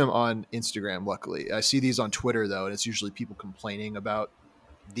don't see them on Instagram. Luckily, I see these on Twitter though, and it's usually people complaining about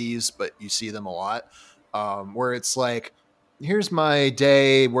these, but you see them a lot, where it's like, here's my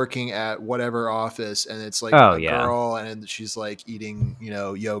day working at whatever office, and it's like girl, and she's like eating,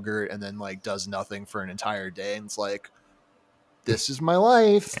 yogurt, and then like does nothing for an entire day, and it's like, this is my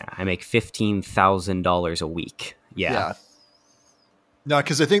life. Yeah, I make $15,000 a week. Yeah. No,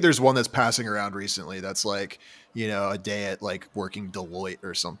 because I think there's one that's passing around recently that's like, a day at like working Deloitte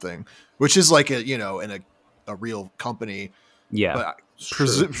or something, which is like in a real company. Yeah. But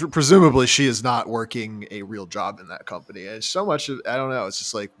presumably she is not working a real job in that company. And it's so much of, I don't know, it's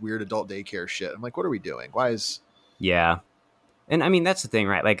just like weird adult daycare shit. I'm like, what are we doing? Why is... Yeah. And I mean, that's the thing,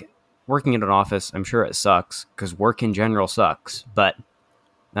 right? Like working in an office, I'm sure it sucks because work in general sucks, but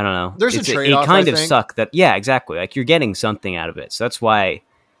I don't know. There's a trade-off, it kind I of think. suck that, yeah, exactly. Like you're getting something out of it. So that's why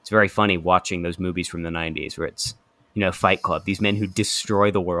it's very funny watching those movies from the 90s where it's, Fight Club, these men who destroy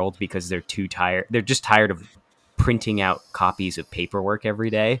the world because they're too tired. They're just tired of printing out copies of paperwork every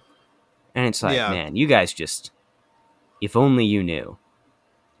day. And it's like, man, you guys just, if only you knew.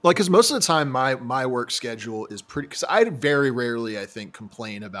 Like, because most of the time my work schedule is pretty, because I very rarely, I think,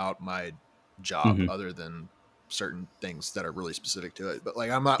 complain about my job other than certain things that are really specific to it. But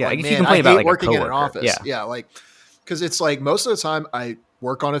like, I'm not like, if man, you complain I about hate like working a in an coworker. office. Yeah. Like, because it's like most of the time I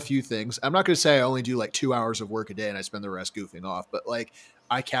work on a few things. I'm not going to say I only do like 2 hours of work a day and I spend the rest goofing off, but like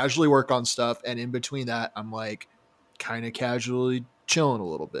I casually work on stuff. And in between that, I'm like kind of casually chilling a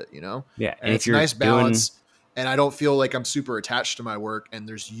little bit, Yeah. And it's a nice balance. And I don't feel like I'm super attached to my work. And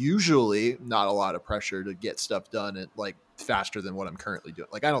there's usually not a lot of pressure to get stuff done at like faster than what I'm currently doing.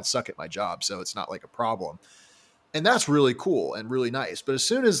 Like I don't suck at my job, so it's not like a problem. And that's really cool and really nice. But as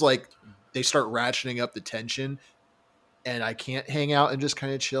soon as like they start ratcheting up the tension and I can't hang out and just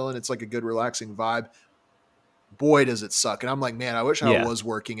kind of chill and it's like a good relaxing vibe, boy, does it suck. And I'm like, man, I wish I was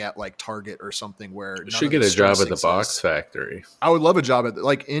working at like Target or something where you should get a job at the box factory. I would love a job at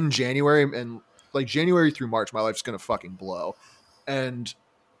like in January, and like January through March, my life's going to fucking blow. And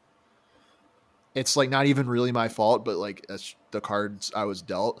it's like not even really my fault, but like that's the cards I was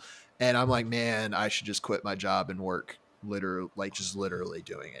dealt. And I'm like, man, I should just quit my job and work literally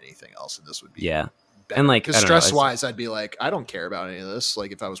doing anything else. And this would be better. And like, because stress wise, I'd be like, I don't care about any of this.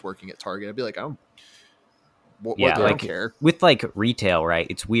 Like if I was working at Target, I'd be like, I don't care. With like retail, right?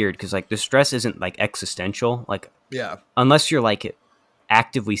 It's weird because like the stress isn't like existential. Like, unless you're like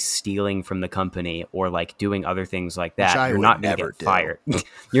actively stealing from the company or like doing other things like that, you're not going to get fired.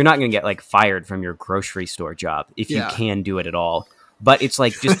 You're not going to get like fired from your grocery store job if you can do it at all. But it's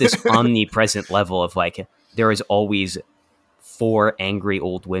like just this omnipresent level of like, there is always 4 angry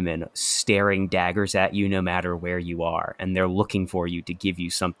old women staring daggers at you no matter where you are. And they're looking for you to give you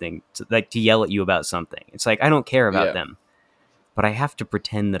something, to yell at you about something. It's like, I don't care about them, but I have to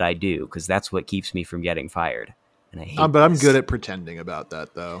pretend that I do because that's what keeps me from getting fired. And I hate but I'm good at pretending about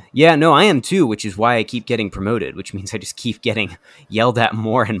that though. Yeah, no, I am too, which is why I keep getting promoted, which means I just keep getting yelled at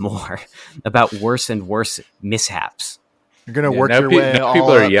more and more about worse and worse mishaps. You're going to work your way. Now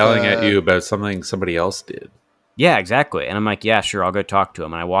people are yelling at you about something somebody else did. Yeah, exactly. And I'm like, yeah, sure, I'll go talk to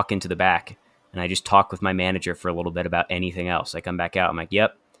him. And I walk into the back and I just talk with my manager for a little bit about anything else. I come back out. I'm like,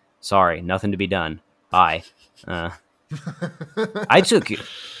 yep, sorry, nothing to be done. Bye. I took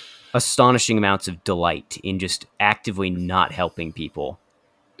astonishing amounts of delight in just actively not helping people.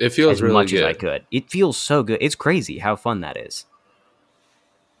 It feels as really much good. as I could. It feels so good. It's crazy how fun that is.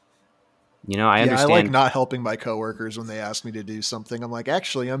 I understand. I like not helping my coworkers when they ask me to do something. I'm like,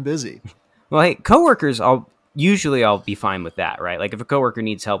 actually, I'm busy. Well, hey, coworkers, I'll be fine with that, right? Like if a coworker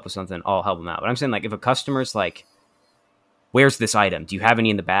needs help with something, I'll help them out. But I'm saying like if a customer's like, where's this item? Do you have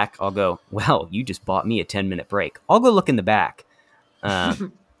any in the back? I'll go, well, you just bought me a 10-minute break. I'll go look in the back.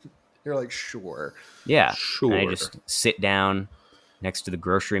 You're like, sure. Yeah. Sure. And I just sit down next to the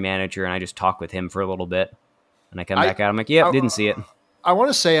grocery manager and I just talk with him for a little bit. And I come back out. I'm like, yep, didn't see it. I want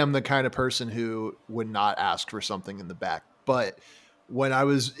to say I'm the kind of person who would not ask for something in the back. But when I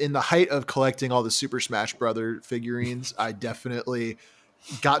was in the height of collecting all the Super Smash Brother figurines, I definitely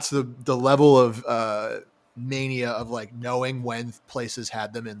got to the level of mania of like knowing when places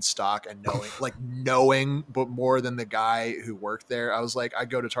had them in stock and knowing, but more than the guy who worked there. I was like, I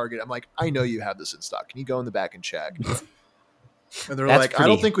go to Target. I'm like, I know you have this in stock. Can you go in the back and check? And they're like, I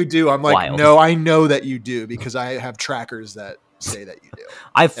don't think we do. I'm like, wild. No, I know that you do because I have trackers that say that you do.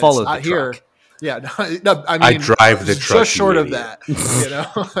 I followed the truck. Yeah, no, I mean, I drive the truck. Just short you of idiot. that, you know.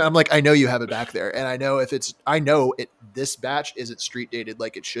 I'm like, I know you have it back there, and I know this batch isn't street dated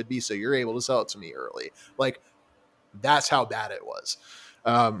like it should be, so you're able to sell it to me early. Like, that's how bad it was.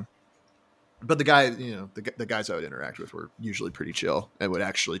 But the guy, you know, the guys I would interact with were usually pretty chill and would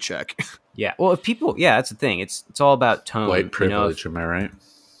actually check. Yeah. Well, if people, yeah, that's the thing. It's all about tone. White privilege, You know, am I right?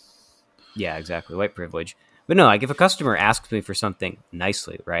 yeah, exactly. White privilege. But no, like if a customer asks me for something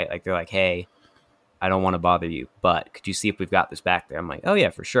nicely, right? Like they're like, hey, I don't want to bother you, but could you see if we've got this back there? I'm like, oh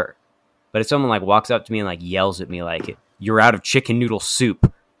yeah, for sure. But if someone like walks up to me and like yells at me like, you're out of chicken noodle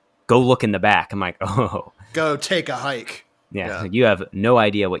soup, go look in the back. I'm like, oh, Go take a hike. yeah. You have no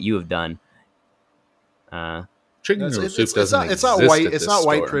idea what you have done. Chicken noodle soup doesn't it's not exist white. at It's this not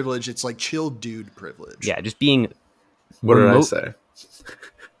white store. privilege. It's like chill dude privilege. Yeah, just being. What did I remote- say?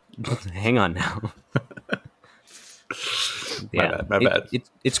 Hang on now. My bad.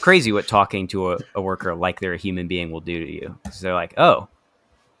 It's crazy what talking to a worker like they're a human being will do to you. 'Cause they're like, oh,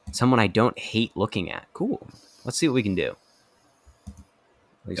 someone I don't hate looking at. Cool. Let's see what we can do.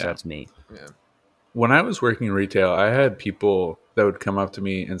 At least Yeah. that's me. Yeah. When I was working retail, I had people that would come up to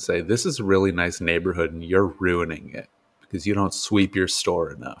me and say, "This is a really nice neighborhood, and you're ruining it because you don't sweep your store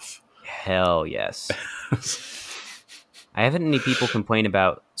enough." Hell yes. I haven't had any people complain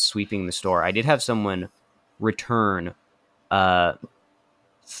about sweeping the store. I did have someone return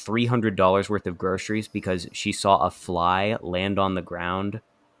 $300 worth of groceries because she saw a fly land on the ground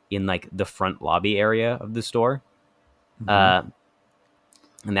in like the front lobby area of the store. And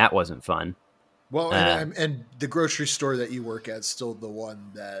that wasn't fun. Well, and the grocery store that you work at is still the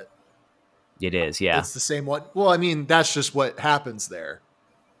one that It is, yeah. it's the same one. Well, I mean, that's just what happens there.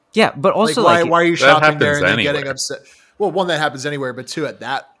 Yeah, but also like, like, why are you that shopping there happens and then anywhere. getting upset? Well, one, that happens anywhere, but two, at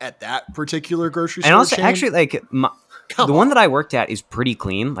that particular grocery store and also chain, actually like the one that I worked at is pretty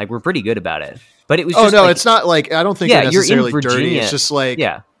clean. Like we're pretty good about it. But it was just like, it's not like, I don't think Yeah, it's you're in necessarily dirty. Virginia. It's just like,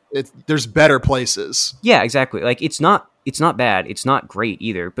 yeah. there's better places. Yeah, exactly. Like it's not bad. It's not great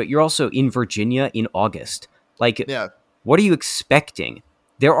either, but you're also in Virginia in August. Like Yeah. what are you expecting?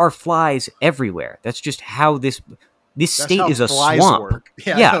 There are flies everywhere. That's just how this That's state how is a flies swamp. work.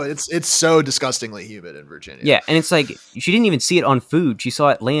 Yeah, Yeah. no, it's so disgustingly humid in Virginia. Yeah, and it's like she didn't even see it on food. She saw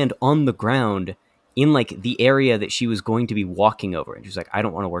it land on the ground in like the area that she was going to be walking over. And she was like, I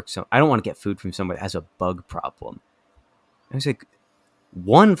don't want to get food from somewhere that has a bug problem. I was like,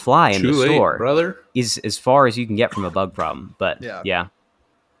 one fly in Too the late, store brother. is as far as you can get from a bug problem. But Yeah. yeah.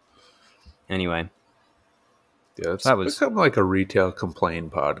 Anyway, Yeah, it's That was- become like a retail complain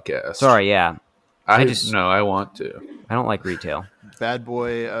podcast. sorry, yeah. I just- just no, I want to. I don't like retail. Bad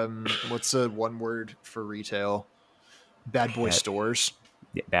boy, what's a one word for retail? Bad boy Bad- stores.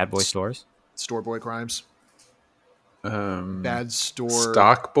 Yeah, bad boy stores. Store boy crimes. Bad Bad store.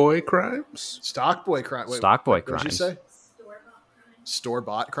 stock boy crimes. Stock boy crime. Stock boy what did you crimes. say? Store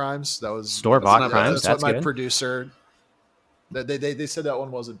bought crimes. That was Store-bought that's crimes, That's that's what my good. producer. They said that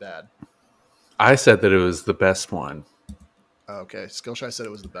one wasn't bad. I said that it was the best one. Oh, okay, Skillshy said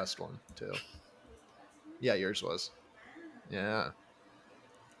it was the best one too. Yeah, yours was. Yeah.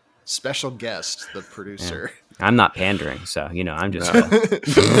 Special guest, the producer. I'm not pandering, so you know, I'm just No.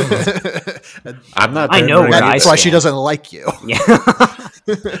 I'm not. I know pandering where I That's why she stand. doesn't like you. yeah.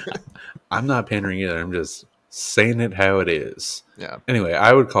 I'm not pandering either. I'm just saying it how it is. Yeah, Anyway,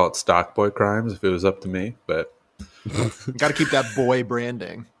 I would call it stock boy crimes if it was up to me, but got to keep that boy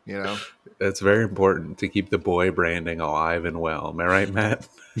branding. You know. it's very important to keep the boy branding alive and well. Am I right, Matt?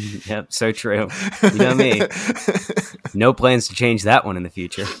 Yep, so true. You know me. No plans to change that one in the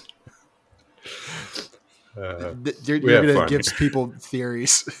future. You're We have gonna fun. give people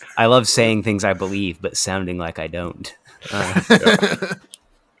theories. I love saying things I believe, but sounding like I don't.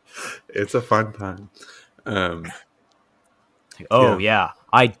 It's a fun time. Oh yeah,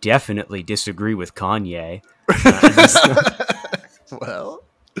 I definitely disagree with Kanye. Well,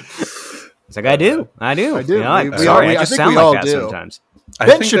 It's like I do. I do. You know, I'm We sorry, all- I I just think sound we all like that do. sometimes. I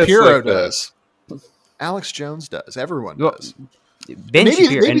Ben think that's Shapiro like the- does. Alex Jones does. Everyone Well, does. Ben Maybe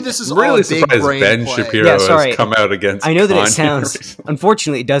Shapiro. and- this is I'm all really a big surprised brain Ben play. Shapiro Yeah, sorry. has come out against. I know that Kanye it sounds, recently.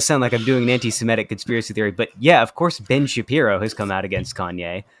 unfortunately, it does sound like I'm doing an anti-Semitic conspiracy theory, but yeah, of course, Ben Shapiro has come out against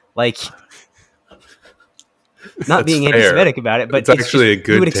Kanye. Like, not That's being fair. anti-Semitic about it, but It's actually a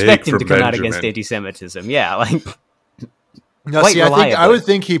good you would expect take him to from come out against Benjamin. anti-Semitism. Yeah, like, No, quite see, I reliably. would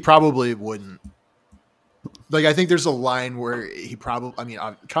think he probably wouldn't. Like, I think there's a line where he probably. I mean,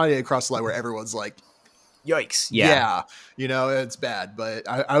 Kanye across the line where everyone's like, yikes. "Yeah, Yeah. you know, it's bad." But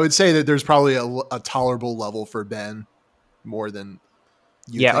I would say that there's probably a tolerable level for Ben more than.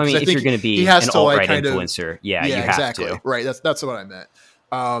 You Yeah, think. I mean, 'Cause if you're think going to be he an has to, like, alt-right kind of- influencer, you have exactly. to. Right. That's what I meant.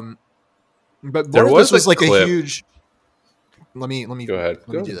 But There what if was this was a like a clip. huge? Let me Go ahead.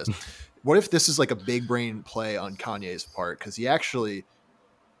 Let me do this. What if this is like a big brain play on Kanye's part because he actually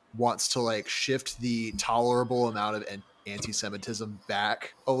wants to like shift the tolerable amount of anti-Semitism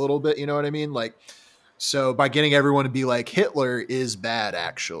back a little bit? You know what I mean? Like, so by getting everyone to be like Hitler is bad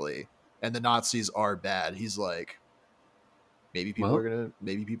actually, and the Nazis are bad, he's like, maybe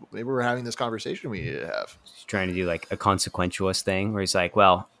we're having this conversation we need to have. He's trying to do like a consequentialist thing where he's like,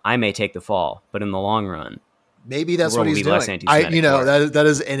 well, I may take the fall, but in the long run, maybe that's the what world he's will be less doing. anti-Semitic for it. That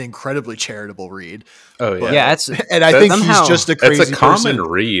is an incredibly charitable read. Oh yeah, But- Yeah, it's And I think somehow- he's just a crazy it's a common person.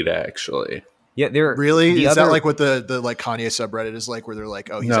 read actually. yeah. They're Really? the Is other, that like what the like Kanye subreddit is like, where they're like,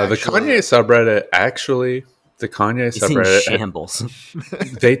 oh, he's No, the actually... Kanye subreddit actually. The Kanye it's in subreddit, shambles.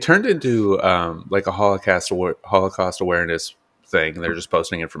 they turned into like a Holocaust awareness thing. They're just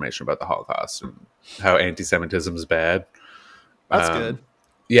posting information about the Holocaust and how anti-Semitism is bad. That's good.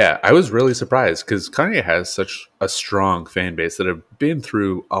 Yeah, I was really surprised because Kanye has such a strong fan base that have been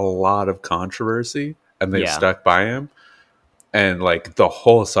through a lot of controversy and they've Yeah. stuck by him. And like the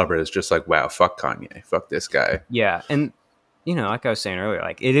whole subreddit is just like, wow, fuck Kanye, fuck this guy. Yeah, and you know, like I was saying earlier,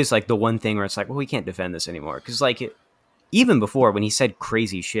 like it is like the one thing where it's like, well, we can't defend this anymore because like even before when he said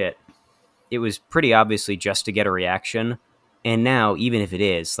crazy shit, it was pretty obviously just to get a reaction, and now even if it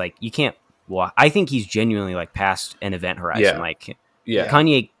is, like you can't. Well, I think he's genuinely like past an event horizon. Yeah. Like Yeah,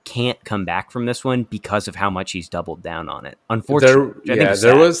 Kanye can't come back from this one because of how much he's doubled down on it. Unfortunately,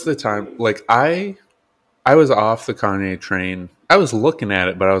 there was the time like I was off the Kanye train. I was looking at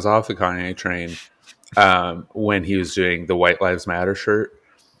it, but I was off the Kanye train when he was doing the White Lives Matter shirt,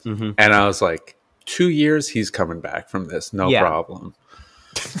 Mhm. and I was like, 2 years he's coming back from this, no Yeah. problem.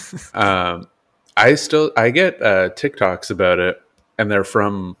 I get TikToks about it, and they're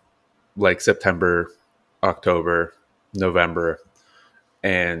from like September, October, November,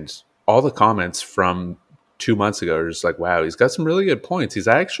 and all the comments from 2 months ago are just like, wow, he's got some really good points. He's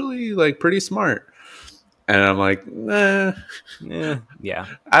actually like pretty smart. And I'm like, nah, yeah.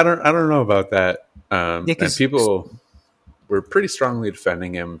 I don't know about that. And 'cause- people were pretty strongly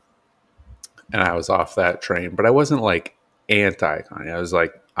defending him, and I was off that train. But I wasn't like anti-Kanye. I was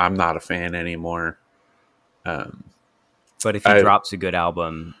like, I'm not a fan anymore. But if he drops a good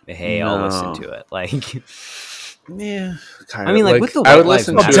album, hey, I'll listen No. to it. Like, Yeah, kind I mean, of. like, with the I would White Lives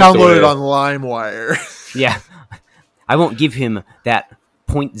listen I'll to Matter- it the download it way- on LimeWire. yeah, I won't give him that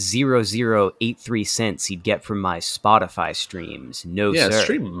 0.0083 cents he'd get from my Spotify streams. No, Yeah, sir.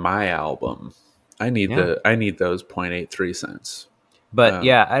 stream my album. I need Yeah. I need those 0.83 cents. But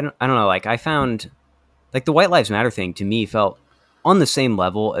yeah, I don't know. Like, I found like the White Lives Matter thing to me felt on the same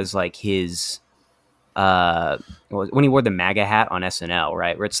level as like his when he wore the MAGA hat on SNL,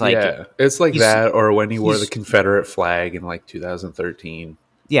 right? Where it's like, yeah, it's like he's- that, or when he wore the he's- Confederate flag in like 2013.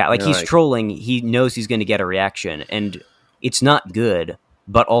 yeah, like You're he's like- trolling. He knows he's going to get a reaction, and it's not good.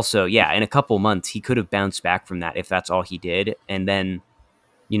 But also, yeah, in a couple months, he could have bounced back from that if that's all he did. And then,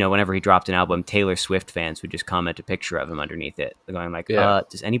 you know, whenever he dropped an album, Taylor Swift fans would just comment a picture of him underneath it, going like, Yeah.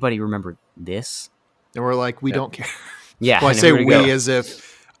 does anybody remember this? And we're like, we Yeah. don't care. Yeah. Well, I and say we everybody go, as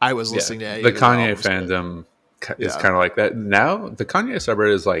if I was Yeah, listening to any the of his Kanye albums, but- fandom is Yeah. kind of like that. Now the Kanye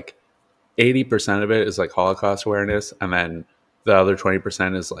subreddit is like 80% of it is like Holocaust awareness, and then the other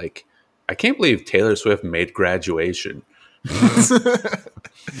 20% is like, I can't believe Taylor Swift made Graduation.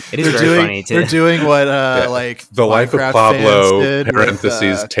 It is very funny They're to doing what Yeah. like The Life of Minecraft Pablo fans did with,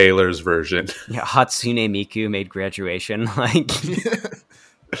 parentheses Taylor's version. yeah, Hatsune Miku made Graduation. Like,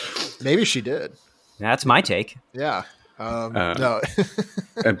 maybe she did. that's my take. Yeah. No.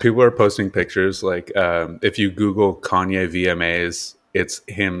 And people are posting pictures like if you Google Kanye VMAs, it's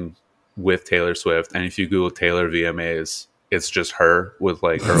him with Taylor Swift, and if you Google Taylor VMAs, it's just her with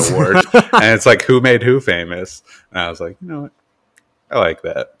like her award, and it's like who made who famous. And I was like, you know what, I like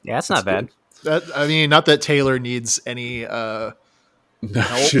that. Yeah, that's not bad. That, I mean, not that Taylor needs any No,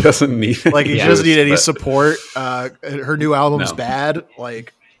 she doesn't need like any he doesn't need any but- support. Her new album's No. bad.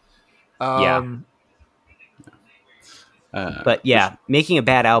 Like, Yeah. But yeah, making a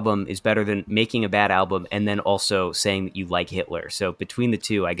bad album is better than making a bad album and then also saying that you like Hitler. So between the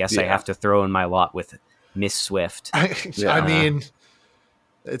two, I guess I Yeah. have to throw in my lot with Miss Swift. Yeah. I mean,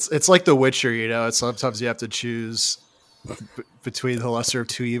 it's like The Witcher. You know, it's sometimes you have to choose between the lesser of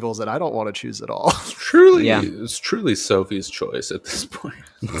two evils, and I don't want to choose at all. Truly, Yeah. it's truly Sophie's choice at this point.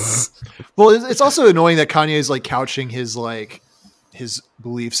 Well, it's also annoying that Kanye is like couching his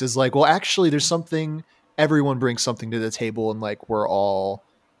beliefs is like, well, actually, there's something. Everyone brings something to the table, and like we're all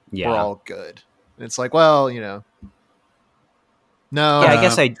good. And it's like, well, you know, no. Yeah, I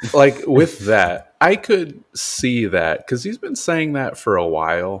guess I Like with that, I could see that because he's been saying that for a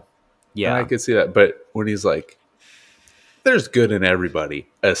while. Yeah. I could see that. But when he's like, there's good in everybody,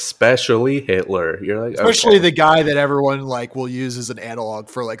 especially Hitler. You're like, Especially okay. the guy that everyone like will use as an analog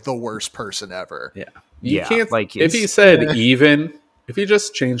for like the worst person ever. Yeah. You Yeah, can't, like, if he it's- said even, if you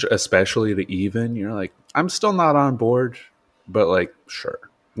just change especially to even, you're like, I'm still not on board, but like, sure.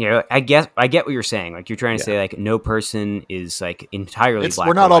 Yeah, I get what you're saying. Like, you're trying to Yeah. say like no person is like entirely black.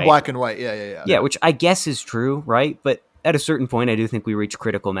 We're not or all white. black and white. Yeah. Yeah, which I guess is true, right? But at a certain point, I do think we reach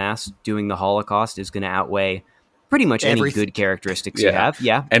critical mass. Doing the Holocaust is going to outweigh pretty much any Everything. good characteristics you Yeah. have.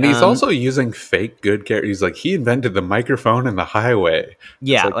 Yeah, And he's also using fake good characters. He's like, he invented the microphone and the highway.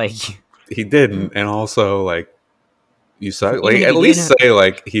 yeah, like- like He didn't. And also, like, you suck. Even Like, if at he least didn't- say,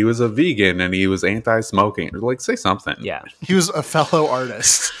 like, he was a vegan and he was anti-smoking. Or, like, say something. yeah. He was a fellow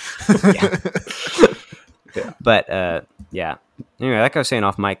artist. But yeah. Anyway, like I was saying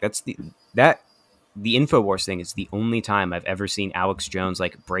off mic, the Infowars thing is the only time I've ever seen Alex Jones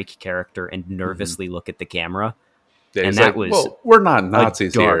like break character and nervously look at the camera. Yeah, And he's that like, was well, we're not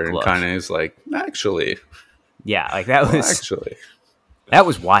Nazis dark here. And look. Kanye is like, actually. Yeah, like that Well, was actually. that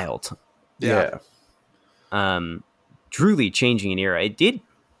was wild. Yeah. Truly changing an era. It did.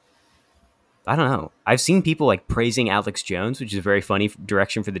 I don't know. I've seen people like praising Alex Jones, which is a very funny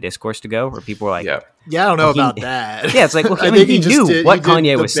direction for the discourse to go, where people are like, Yeah. Yeah, I don't know Well, he- about that. yeah, it's like, well, I mean, think he just knew did- what he did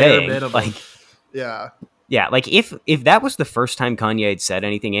Kanye the was bare saying. minimum. Like, Yeah. yeah, like if that was the first time Kanye had said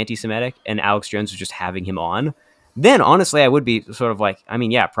anything anti-Semitic and Alex Jones was just having him on, then honestly, I would be sort of like, I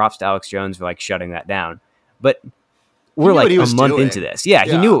mean, yeah, props to Alex Jones for like shutting that down. But we're knew like what he a was month doing. into this. Yeah,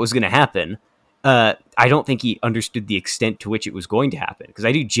 he Yeah. knew it was going to happen. I don't think he understood the extent to which it was going to happen, because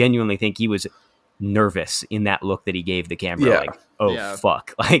I do genuinely think he was nervous in that look that he gave the camera. Yeah. Like, oh Yeah.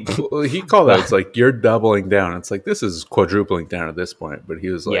 fuck, like Well, he called out, it's like, you're doubling down. It's like, this is quadrupling down at this point. But he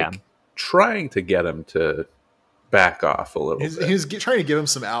was like, Yeah. trying to get him to back off a little bit. He was trying to give him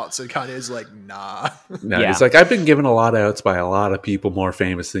some outs, and Kanye's like, nah. No, Yeah. he's like, I've been given a lot of outs by a lot of people more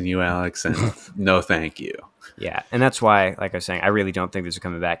famous than you, Alex, and no thank you. yeah, and that's why, like I was saying, I really don't think there's a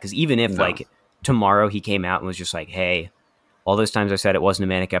coming back, because even if No. like tomorrow he came out and was just like, hey, all those times I said it wasn't a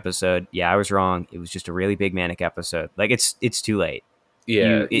manic episode, yeah, I was wrong. It was just a really big manic episode. Like it's too late.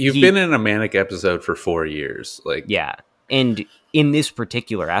 Yeah, you've been in a manic episode for 4 years. Like, Yeah. And in this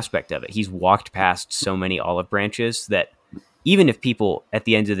particular aspect of it, he's walked past so many olive branches that even if people at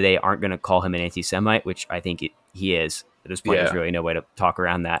the end of the day aren't going to call him an anti-Semite, which I think he is at this point, there's Yeah. really no way to talk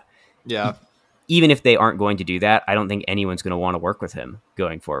around that. Yeah. Even if they aren't going to do that, I don't think anyone's going to want to work with him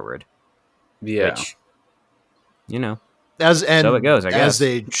going forward. yeah, Which, you know, As and So it goes, I as guess.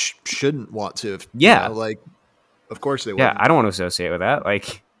 they shouldn't want to. Yeah. Like, of course they would. yeah, I don't want to associate with that.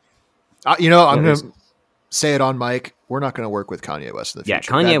 Like, I'm Yeah, going there's- to say it on mic. We're not going to work with Kanye West in the Yeah,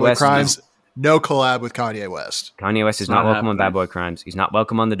 future. Kanye Bad Boy West is- Crimes. No collab with Kanye West. Kanye West is Not not welcome on happening. Bad Boy Crimes. He's not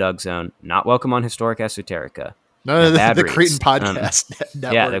welcome on the Doug Zone. Not welcome on Historic Esoterica. None of Bad the Reads. Cretan Podcast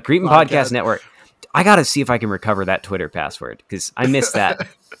Network. Yeah, the Cretan Podcast Network. I got to see if I can recover that Twitter password, because I missed that.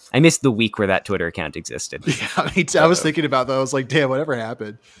 I missed the week where that Twitter account existed. Yeah, me too. I was thinking about that. I was like, damn, whatever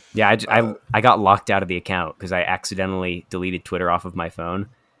happened? Yeah, I got locked out of the account because I accidentally deleted Twitter off of my phone.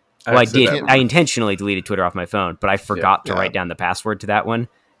 I Well, I accidentally- did. I intentionally deleted Twitter off my phone, but I forgot to Yeah. write down the password to that one,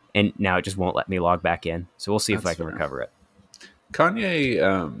 and now it just won't let me log back in. So we'll see if I That's can fair. recover it.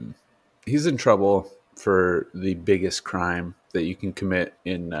 Kanye, he's in trouble for the biggest crime that you can commit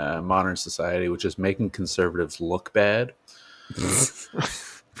in modern society, which is making conservatives look bad.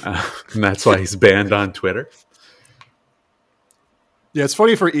 And that's why he's banned on Twitter. Yeah, it's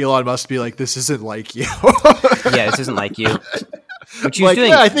funny for Elon Musk to be like, this isn't like you. Yeah, this isn't like you. Which he's like,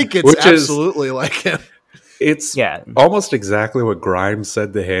 doing. yeah, I think it's Which is- absolutely like him. It's Yeah. almost exactly what Grimes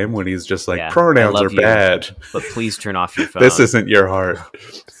said to him when he's just like, Yeah, I pronouns love are you. bad. But please turn off your phone. This isn't your heart.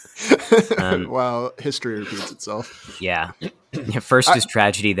 Wow, history repeats itself. Yeah. Yeah, first is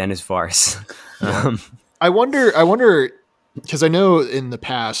tragedy, then is farce. I wonder, because I know in the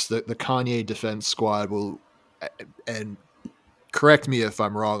past that the Kanye Defense Squad will, and correct me if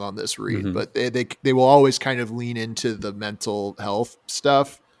I'm wrong on this, Reed, Mhm. but they will always kind of lean into the mental health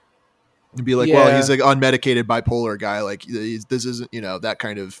stuff and be like, well, Yeah. he's like unmedicated bipolar guy, like this isn't, that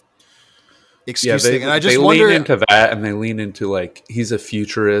kind of Yeah, excuse they, thing. And I just they wonder, lean into that, and they lean into like he's a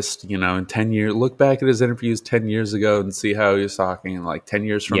futurist. In 10 years, look back at his interviews 10 years ago and see how he was talking in like 10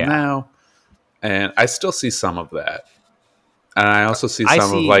 years from Yeah. now. And I still see some of that, and I also see I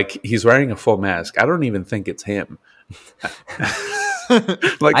some see- of like he's wearing a full mask. I don't even think it's him.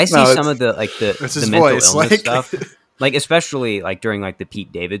 Like I see no, some it's- of the It's the his mental voice, illness like- stuff, like especially like during like the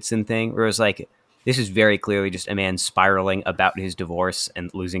Pete Davidson thing, where it was like this is very clearly just a man spiraling about his divorce and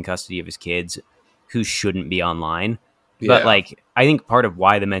losing custody of his kids, who shouldn't be online. But like, I think part of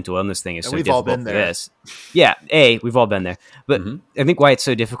why the mental illness thing is And so we've all difficult been for there. this. Yeah, we've all been there. But I think why it's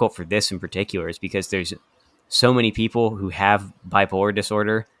so difficult for this in particular is because there's so many people who have bipolar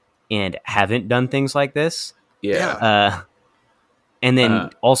disorder and haven't done things like this. Yeah. And then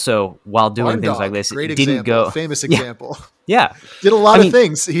also while doing Barn things Dog, like this, great it didn't example, go. famous example. Yeah. Did a lot I of mean,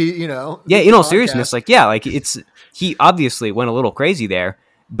 things. He, Yeah, did in the all podcast. seriousness, like, like he obviously went a little crazy there,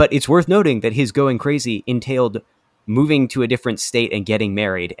 but it's worth noting that his going crazy entailed moving to a different state and getting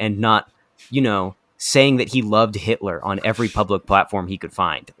married and not, saying that he loved Hitler on every public platform he could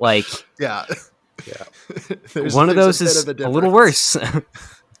find. Like, yeah. one of those is a little worse.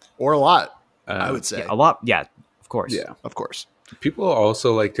 Or a lot, I would say. Yeah, a lot. Yeah, of course. Yeah. Of course. People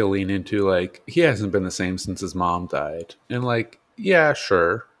also like to lean into like he hasn't been the same since his mom died, and like, yeah,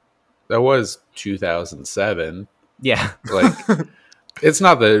 sure, that was 2007. Yeah. Like, it's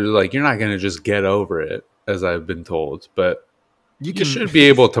not that like you're not going to just get over it, as I've been told, but you should be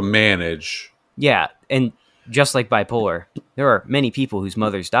able to manage. Yeah, and just like bipolar, there are many people whose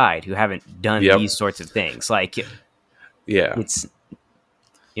mothers died who haven't done these sorts of things. Like, yeah, it's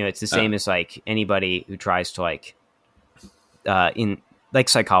it's the same as like anybody who tries to like in like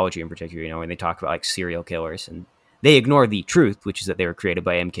psychology in particular, when they talk about like serial killers and they ignore the truth, which is that they were created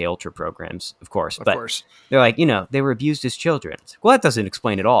by MK Ultra programs, of course. But they're like, they were abused as children. It's like, well, that doesn't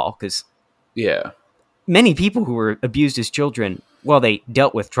explain it all, because many people who were abused as children, while they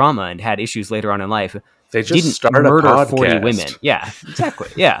dealt with trauma and had issues later on in life, they just didn't start murder a 40 podcast. women. Yeah, exactly.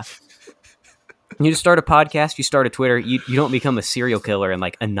 Yeah. You just start a podcast, you start a Twitter, you don't become a serial killer and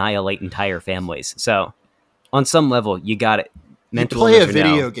like annihilate entire families. So on some level, you got it. You play a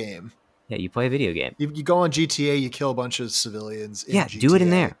video game. Yeah, you play a video game. You go on GTA, you kill a bunch of civilians. In GTA, do it in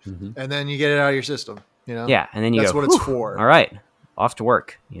there. And then you get it out of your system. Yeah, and then you That's go, what it's for. All right, off to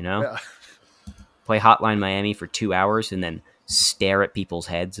work, Yeah. Play Hotline Miami for 2 hours and then stare at people's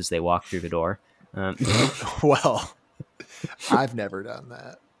heads as they walk through the door. Well, I've never done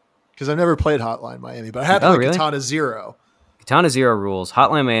that because I've never played Hotline Miami, but I have played really? Katana Zero. Katana Zero rules.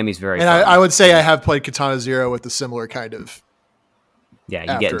 Hotline Miami's very And fun. I would say I have played Katana Zero with a similar kind of you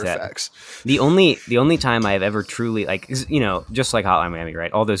After get into Effects. that. The only time I have ever truly just like Hotline Miami,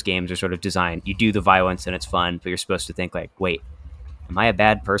 right? All those games are sort of designed. You do the violence and it's fun, but you're supposed to think like, wait, am I a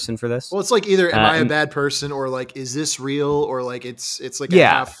bad person for this? Well, it's like either am I a and- bad person or like is this real or like it's like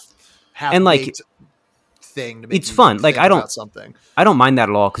Yeah. a half And, like, baked thing to make it's you fun. Like, think I don't- about something. I don't mind that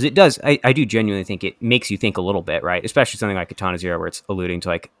at all because it does. I do genuinely think it makes you think a little bit, right? Especially something like Katana Zero where it's alluding to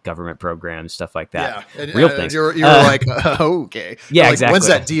like government programs, stuff like that. Yeah, and, Real things. You were like, okay, Yeah, like, exactly. When's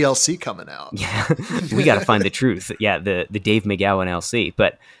that DLC coming out? Yeah, we got to find the truth. Yeah, the Dave McGowan LC.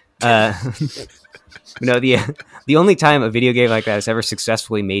 But the only time a video game like that has ever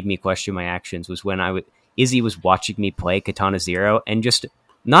successfully made me question my actions was when Izzy was watching me play Katana Zero and just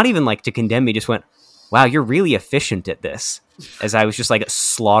not even like to condemn me, just went, "Wow, you're really efficient at this." As I was just like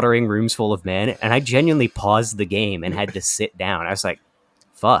slaughtering rooms full of men, and I genuinely paused the game and had to sit down. I was like,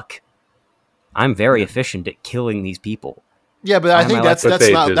 "Fuck, I'm very efficient at killing these people." Yeah, but I think that's But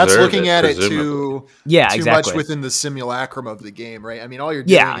they that's deserve looking it, at it presumably. too Yeah, too exactly. much within the simulacrum of the game, right? I mean, all you're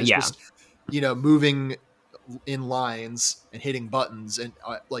doing is just moving in lines and hitting buttons and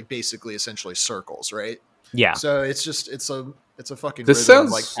like basically essentially circles, right? Yeah. So it's just it's a fucking This rhythm,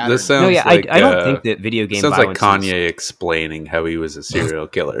 sounds. like This pattern. sounds. No, yeah, like, I don't think that video game sounds like violence is- Kanye explaining how he was a serial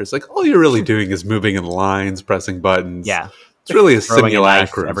killer. It's like all you're really doing is moving in lines, pressing buttons. Yeah. It's really a Throwing a knife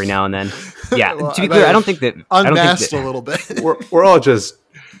simulacrum. every now and then. Yeah. Well, To be clear, I don't think that unmasked a little bit. We're all just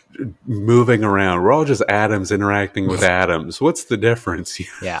moving around. We're all just atoms interacting with atoms. What's the difference?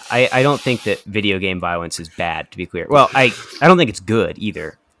 Yeah, I don't think that video game violence is bad. To be clear, well, I don't think it's good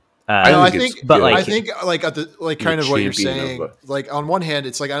either. No, I think think, it's but good. like, I think like at the like kind You're of what you're champion saying. of Like on one hand,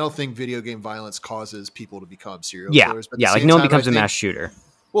 it's like I don't think video game violence causes people to become serial yeah, killers. But at the yeah, like same no one time, becomes I a think- mass shooter.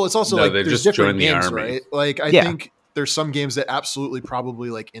 Well, it's also No, like they there's just different join the games, army. right? Like I Yeah. think there's some games that absolutely probably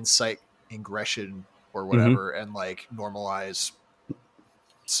like incite aggression or whatever and like normalize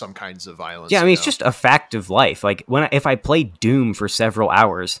some kinds of violence. Yeah, I mean, you it's know? just a fact of life. Like if I play Doom for several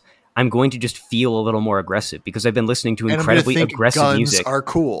hours, I'm going to just feel a little more aggressive because I've been listening to And I'm gonna incredibly think aggressive guns music. are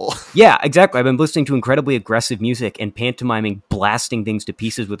cool. Yeah, exactly. I've been listening to incredibly aggressive music and pantomiming blasting things to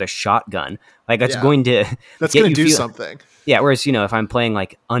pieces with a shotgun. Like that's Yeah. going to That's get gonna you do feel- something. Yeah, whereas, if I'm playing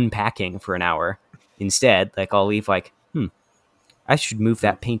like unpacking for an hour instead, like I'll leave like, I should move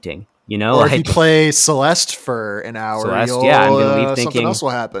that painting, Or if you like play Celeste for an hour, Celeste, yeah, I'm gonna leave something thinking- else will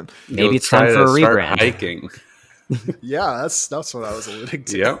happen. maybe You'll it's time try for a to start rebrand. Hiking. Yeah, that's what I was alluding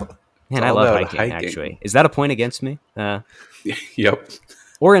to. Yep. Man, It's I all love about hiking, hiking. actually. Is that a point against me? Yep.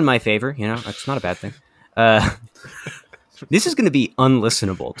 Or in my favor, it's not a bad thing. This is going to be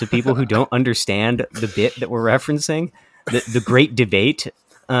unlistenable to people who don't understand the bit that we're referencing, the great debate.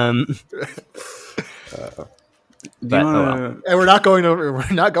 But, And we're not going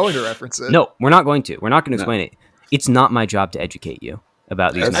to reference it. No, we're not going to. We're not going to explain it. It's not my job to educate you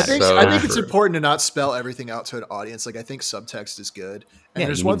about these That's matters. I think so it's true. important to not spell everything out to an audience. Like I think subtext is good. And Yeah,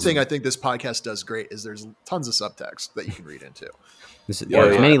 there's you one need thing I think this podcast does great is there's tons of subtext that you can read into. There's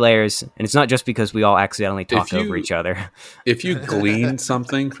many layers, and it's not just because we all accidentally talk If you- over each other. If you glean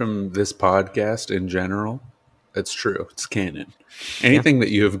something from this podcast in general, it's true. It's canon. Anything that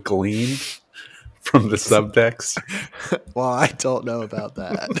you have gleaned from the subtext, Well, I don't know about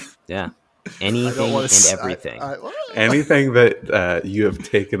that. Yeah. I Anything don't want and to everything. anything that you have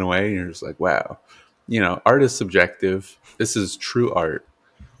taken away, and you're just like, wow. Art is subjective. This is true art.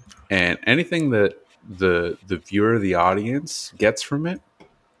 And anything that the viewer, the audience gets from it,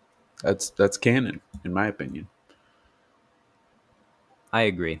 that's canon, in my opinion. I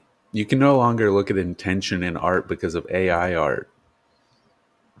agree. You can no longer look at intention in art because of AI art.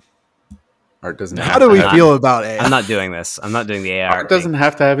 Art doesn't. How do we have, feel about AI? I'm not doing this. I'm not doing the AI Art art doesn't thing.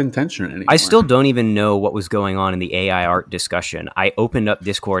 have to have intention anymore. I still don't even know what was going on in the AI art discussion. I opened up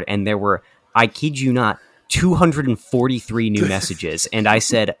Discord and there were, I kid you not, 243 new messages. And I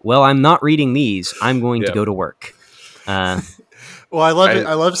said, well, I'm not reading these. I'm going to Yeah. go to work. Well, I love it.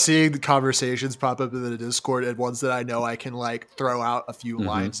 I- I love seeing the conversations pop up in the Discord and ones that I know I can like throw out a few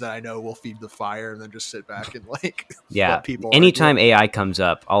lines that I know will feed the fire and then just sit back and like Yeah. let people Anytime argue. AI comes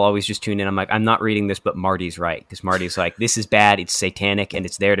up, I'll always just tune in. I'm like, I'm not reading this, but Marty's right. Because Marty's like, this is bad. It's satanic and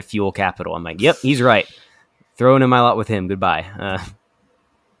it's there to fuel capital. I'm like, yep, he's right. Throwing in my lot with him. Goodbye.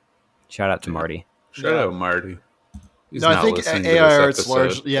 Shout out to Marty. Shout out Marty. He's No, I not think listening to AI this art's episode,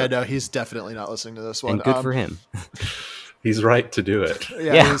 large. Yeah, but no, he's definitely not listening to this one. And good for him. he's right to do it.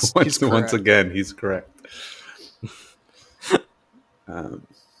 Yeah. he's once correct. again, he's correct.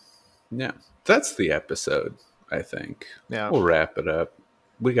 Yeah, that's the episode. I think Yeah. we'll wrap it up.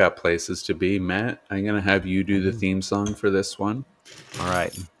 We got places to be. Matt, I'm gonna have you do the theme song for this one. All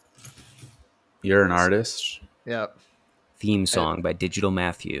right. You're an artist. Yeah. Theme song by Digital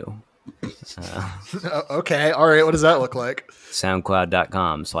Matthew. Okay. All right. What does that look like?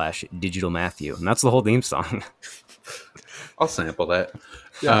 SoundCloud.com/Digital Matthew. And that's the whole theme song. I'll sample that.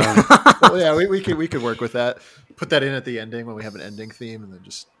 Well, yeah, we could work with that. Put that in at the ending when we have an ending theme, and then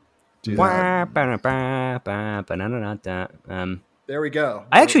just do that. There we go.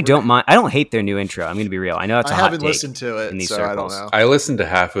 I actually don't mind. I don't hate their new intro. I'm going to be real. I know that's a I hot haven't take listened to it, in these so circles. I don't know. I listened to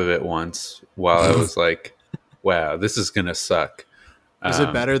half of it once while I was like, "Wow, this is gonna suck." Is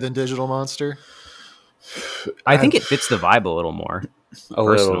it better than Digital Monster? I think it fits the vibe a little more. A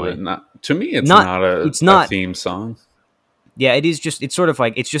little Personally. bit. Not to me. It's Not- not a. it's not- a theme song. Yeah, it is just. It's sort of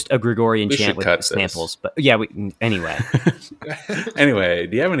like it's just a Gregorian We chant should with cut this. samples. But yeah, anyway. Anyway,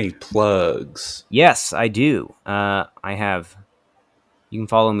 do you have any plugs? Yes, I do. I have. You can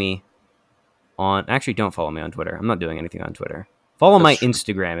follow me on. Actually, don't follow me on Twitter. I'm not doing anything on Twitter. Follow my That's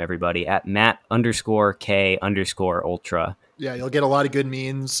true. Instagram, everybody, at Matt_K_ultra. Yeah, you'll get a lot of good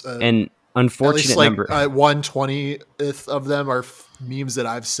memes. And at least unfortunate like number. 1/20th of them are memes that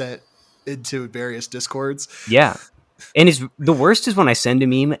I've sent into various Discords. Yeah. And it's the worst is when I send a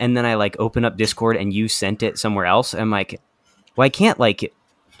meme and then I like open up Discord and you sent it somewhere else. I'm like, well, I can't like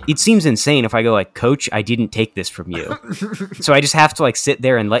it seems insane if I go like, Coach, I didn't take this from you. So I just have to like sit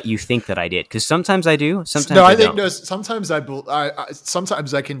there and let you think that I did. Because sometimes I do. Sometimes No, I I think don't. no. Sometimes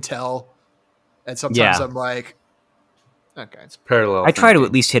sometimes I can tell, and sometimes Yeah. I'm like, okay, it's Parallel. I try to thinking.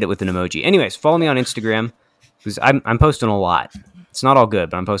 at least hit it with an emoji. Anyways, follow me on Instagram because I'm posting a lot. It's not all good,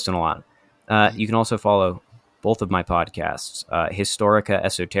 but I'm posting a lot. You can also follow both of my podcasts, Historica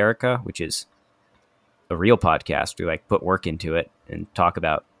Esoterica, which is a real podcast. We like put work into it and talk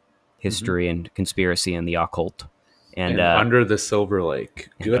about history and conspiracy and the occult. And And, Under the Silver Lake.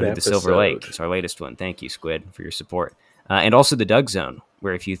 Good Under the Silver Lake. episode. It's our latest one. Thank you, Squid, for your support. And also the Doug Zone,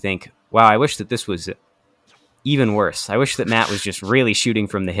 where if you think, wow, I wish that this was even worse. I wish that Matt was just really shooting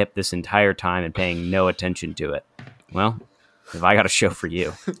from the hip this entire time and paying no attention to it. Well, if I got a show for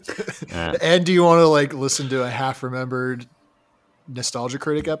you. And do you want to like listen to a half remembered Nostalgia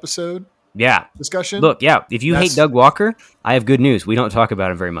Critic episode Yeah. discussion? Look, yeah, if you That's- hate Doug Walker, I have good news. We don't talk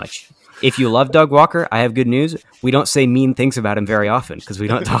about him very much. If you love Doug Walker, I have good news. We don't say mean things about him very often because we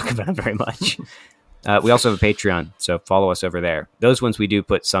don't talk about him very much. We also have a Patreon, so follow us over there. Those ones we do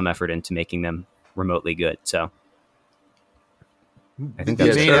put some effort into making them remotely good. So I think the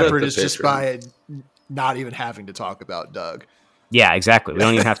that's main shout out effort to is just Patreon. by not even having to talk about Doug. yeah, exactly. We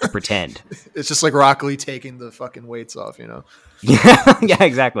don't even have to pretend. It's just like Rock Lee taking the fucking weights off. You know, Yeah,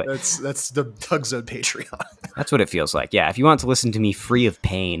 exactly. that's the Doug Zone Patreon. That's what it feels like. Yeah, if you want to listen to me free of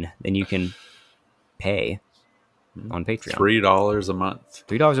pain, then you can pay on Patreon. $3 a month.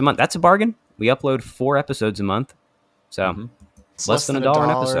 $3 a month. That's a bargain. We upload 4 episodes a month. So It's less than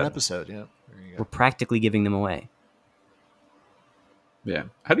 $1 an episode. Yeah. There you we're go. practically giving them away. Yeah.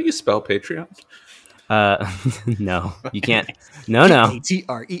 How do you spell Patreon? No, you can't. No.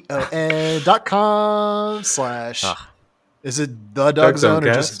 patreon.com/ Ugh. Is it the Doug Doug Zone Zone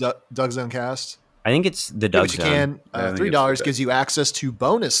or Cast? just Doug Zone Cast? I think it's the Do Doug what you Zone. can. I think $3 it's the gives you access to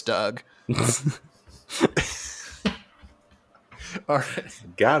bonus Doug. All right.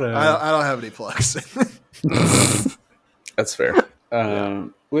 Got it. I don't have any plugs. That's fair.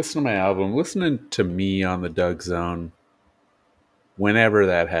 Listen to my album. Listening to me on the Doug Zone. Whenever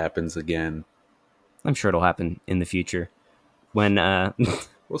that happens again, I'm sure it'll happen in the future. When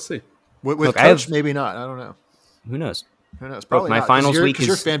we'll see. with Look, I Coach, have- maybe not. I don't know. who knows? Who knows? Probably my not, finals week because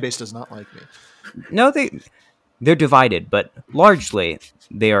your is- fan base does not like me. No, they're divided, but largely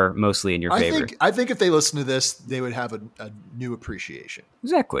they are mostly in your favor. I think if they listen to this, they would have a new appreciation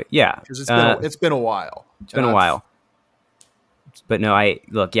Exactly. Yeah. because it's been a while. It's been a while. But no,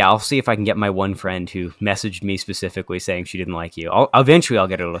 I'll see if I can get my one friend who messaged me specifically saying she didn't like you. Eventually I'll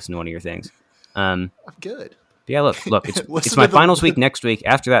get her to listen to one of your things. I'm good. But yeah, look, it's Listen my to the- finals week next week.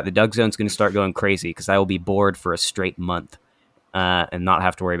 After that, the Doug Zone's going to start going crazy because I will be bored for a straight month and not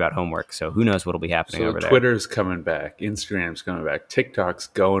have to worry about homework. So who knows what'll be happening So over there. Twitter's coming back. Instagram's coming back. TikTok's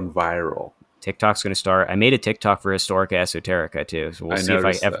going viral. TikTok's going to start. I made a TikTok for Historica Esoterica too. So we'll I see if I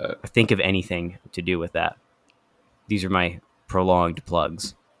noticed ever that. think of anything to do with that. These are my prolonged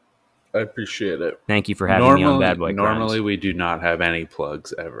plugs. I appreciate it. Thank you for having me on Bad Boy Normally, Crimes. we do not have any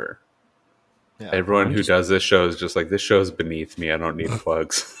plugs ever. Yeah. Everyone who does this show is just like, this show's beneath me. I don't need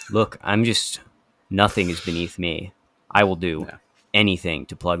plugs. Look, nothing is beneath me. I will do Yeah. anything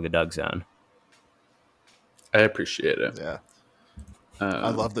to plug the Doug Zone. I appreciate it. Yeah,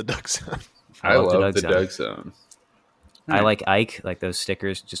 I love the Doug Zone. I love the love Doug the Zone. Doug Zone. I like Ike, like those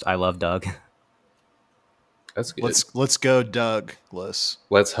stickers. Just I love Doug. That's good. Let's go, Doug. Let's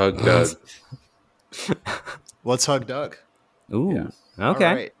Let's hug Doug. hug Doug. Ooh, Yeah.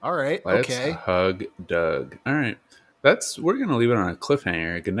 okay. All right. Let's Okay. hug Doug. All right. We're gonna leave it on a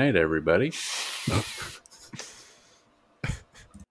cliffhanger. Good night, everybody.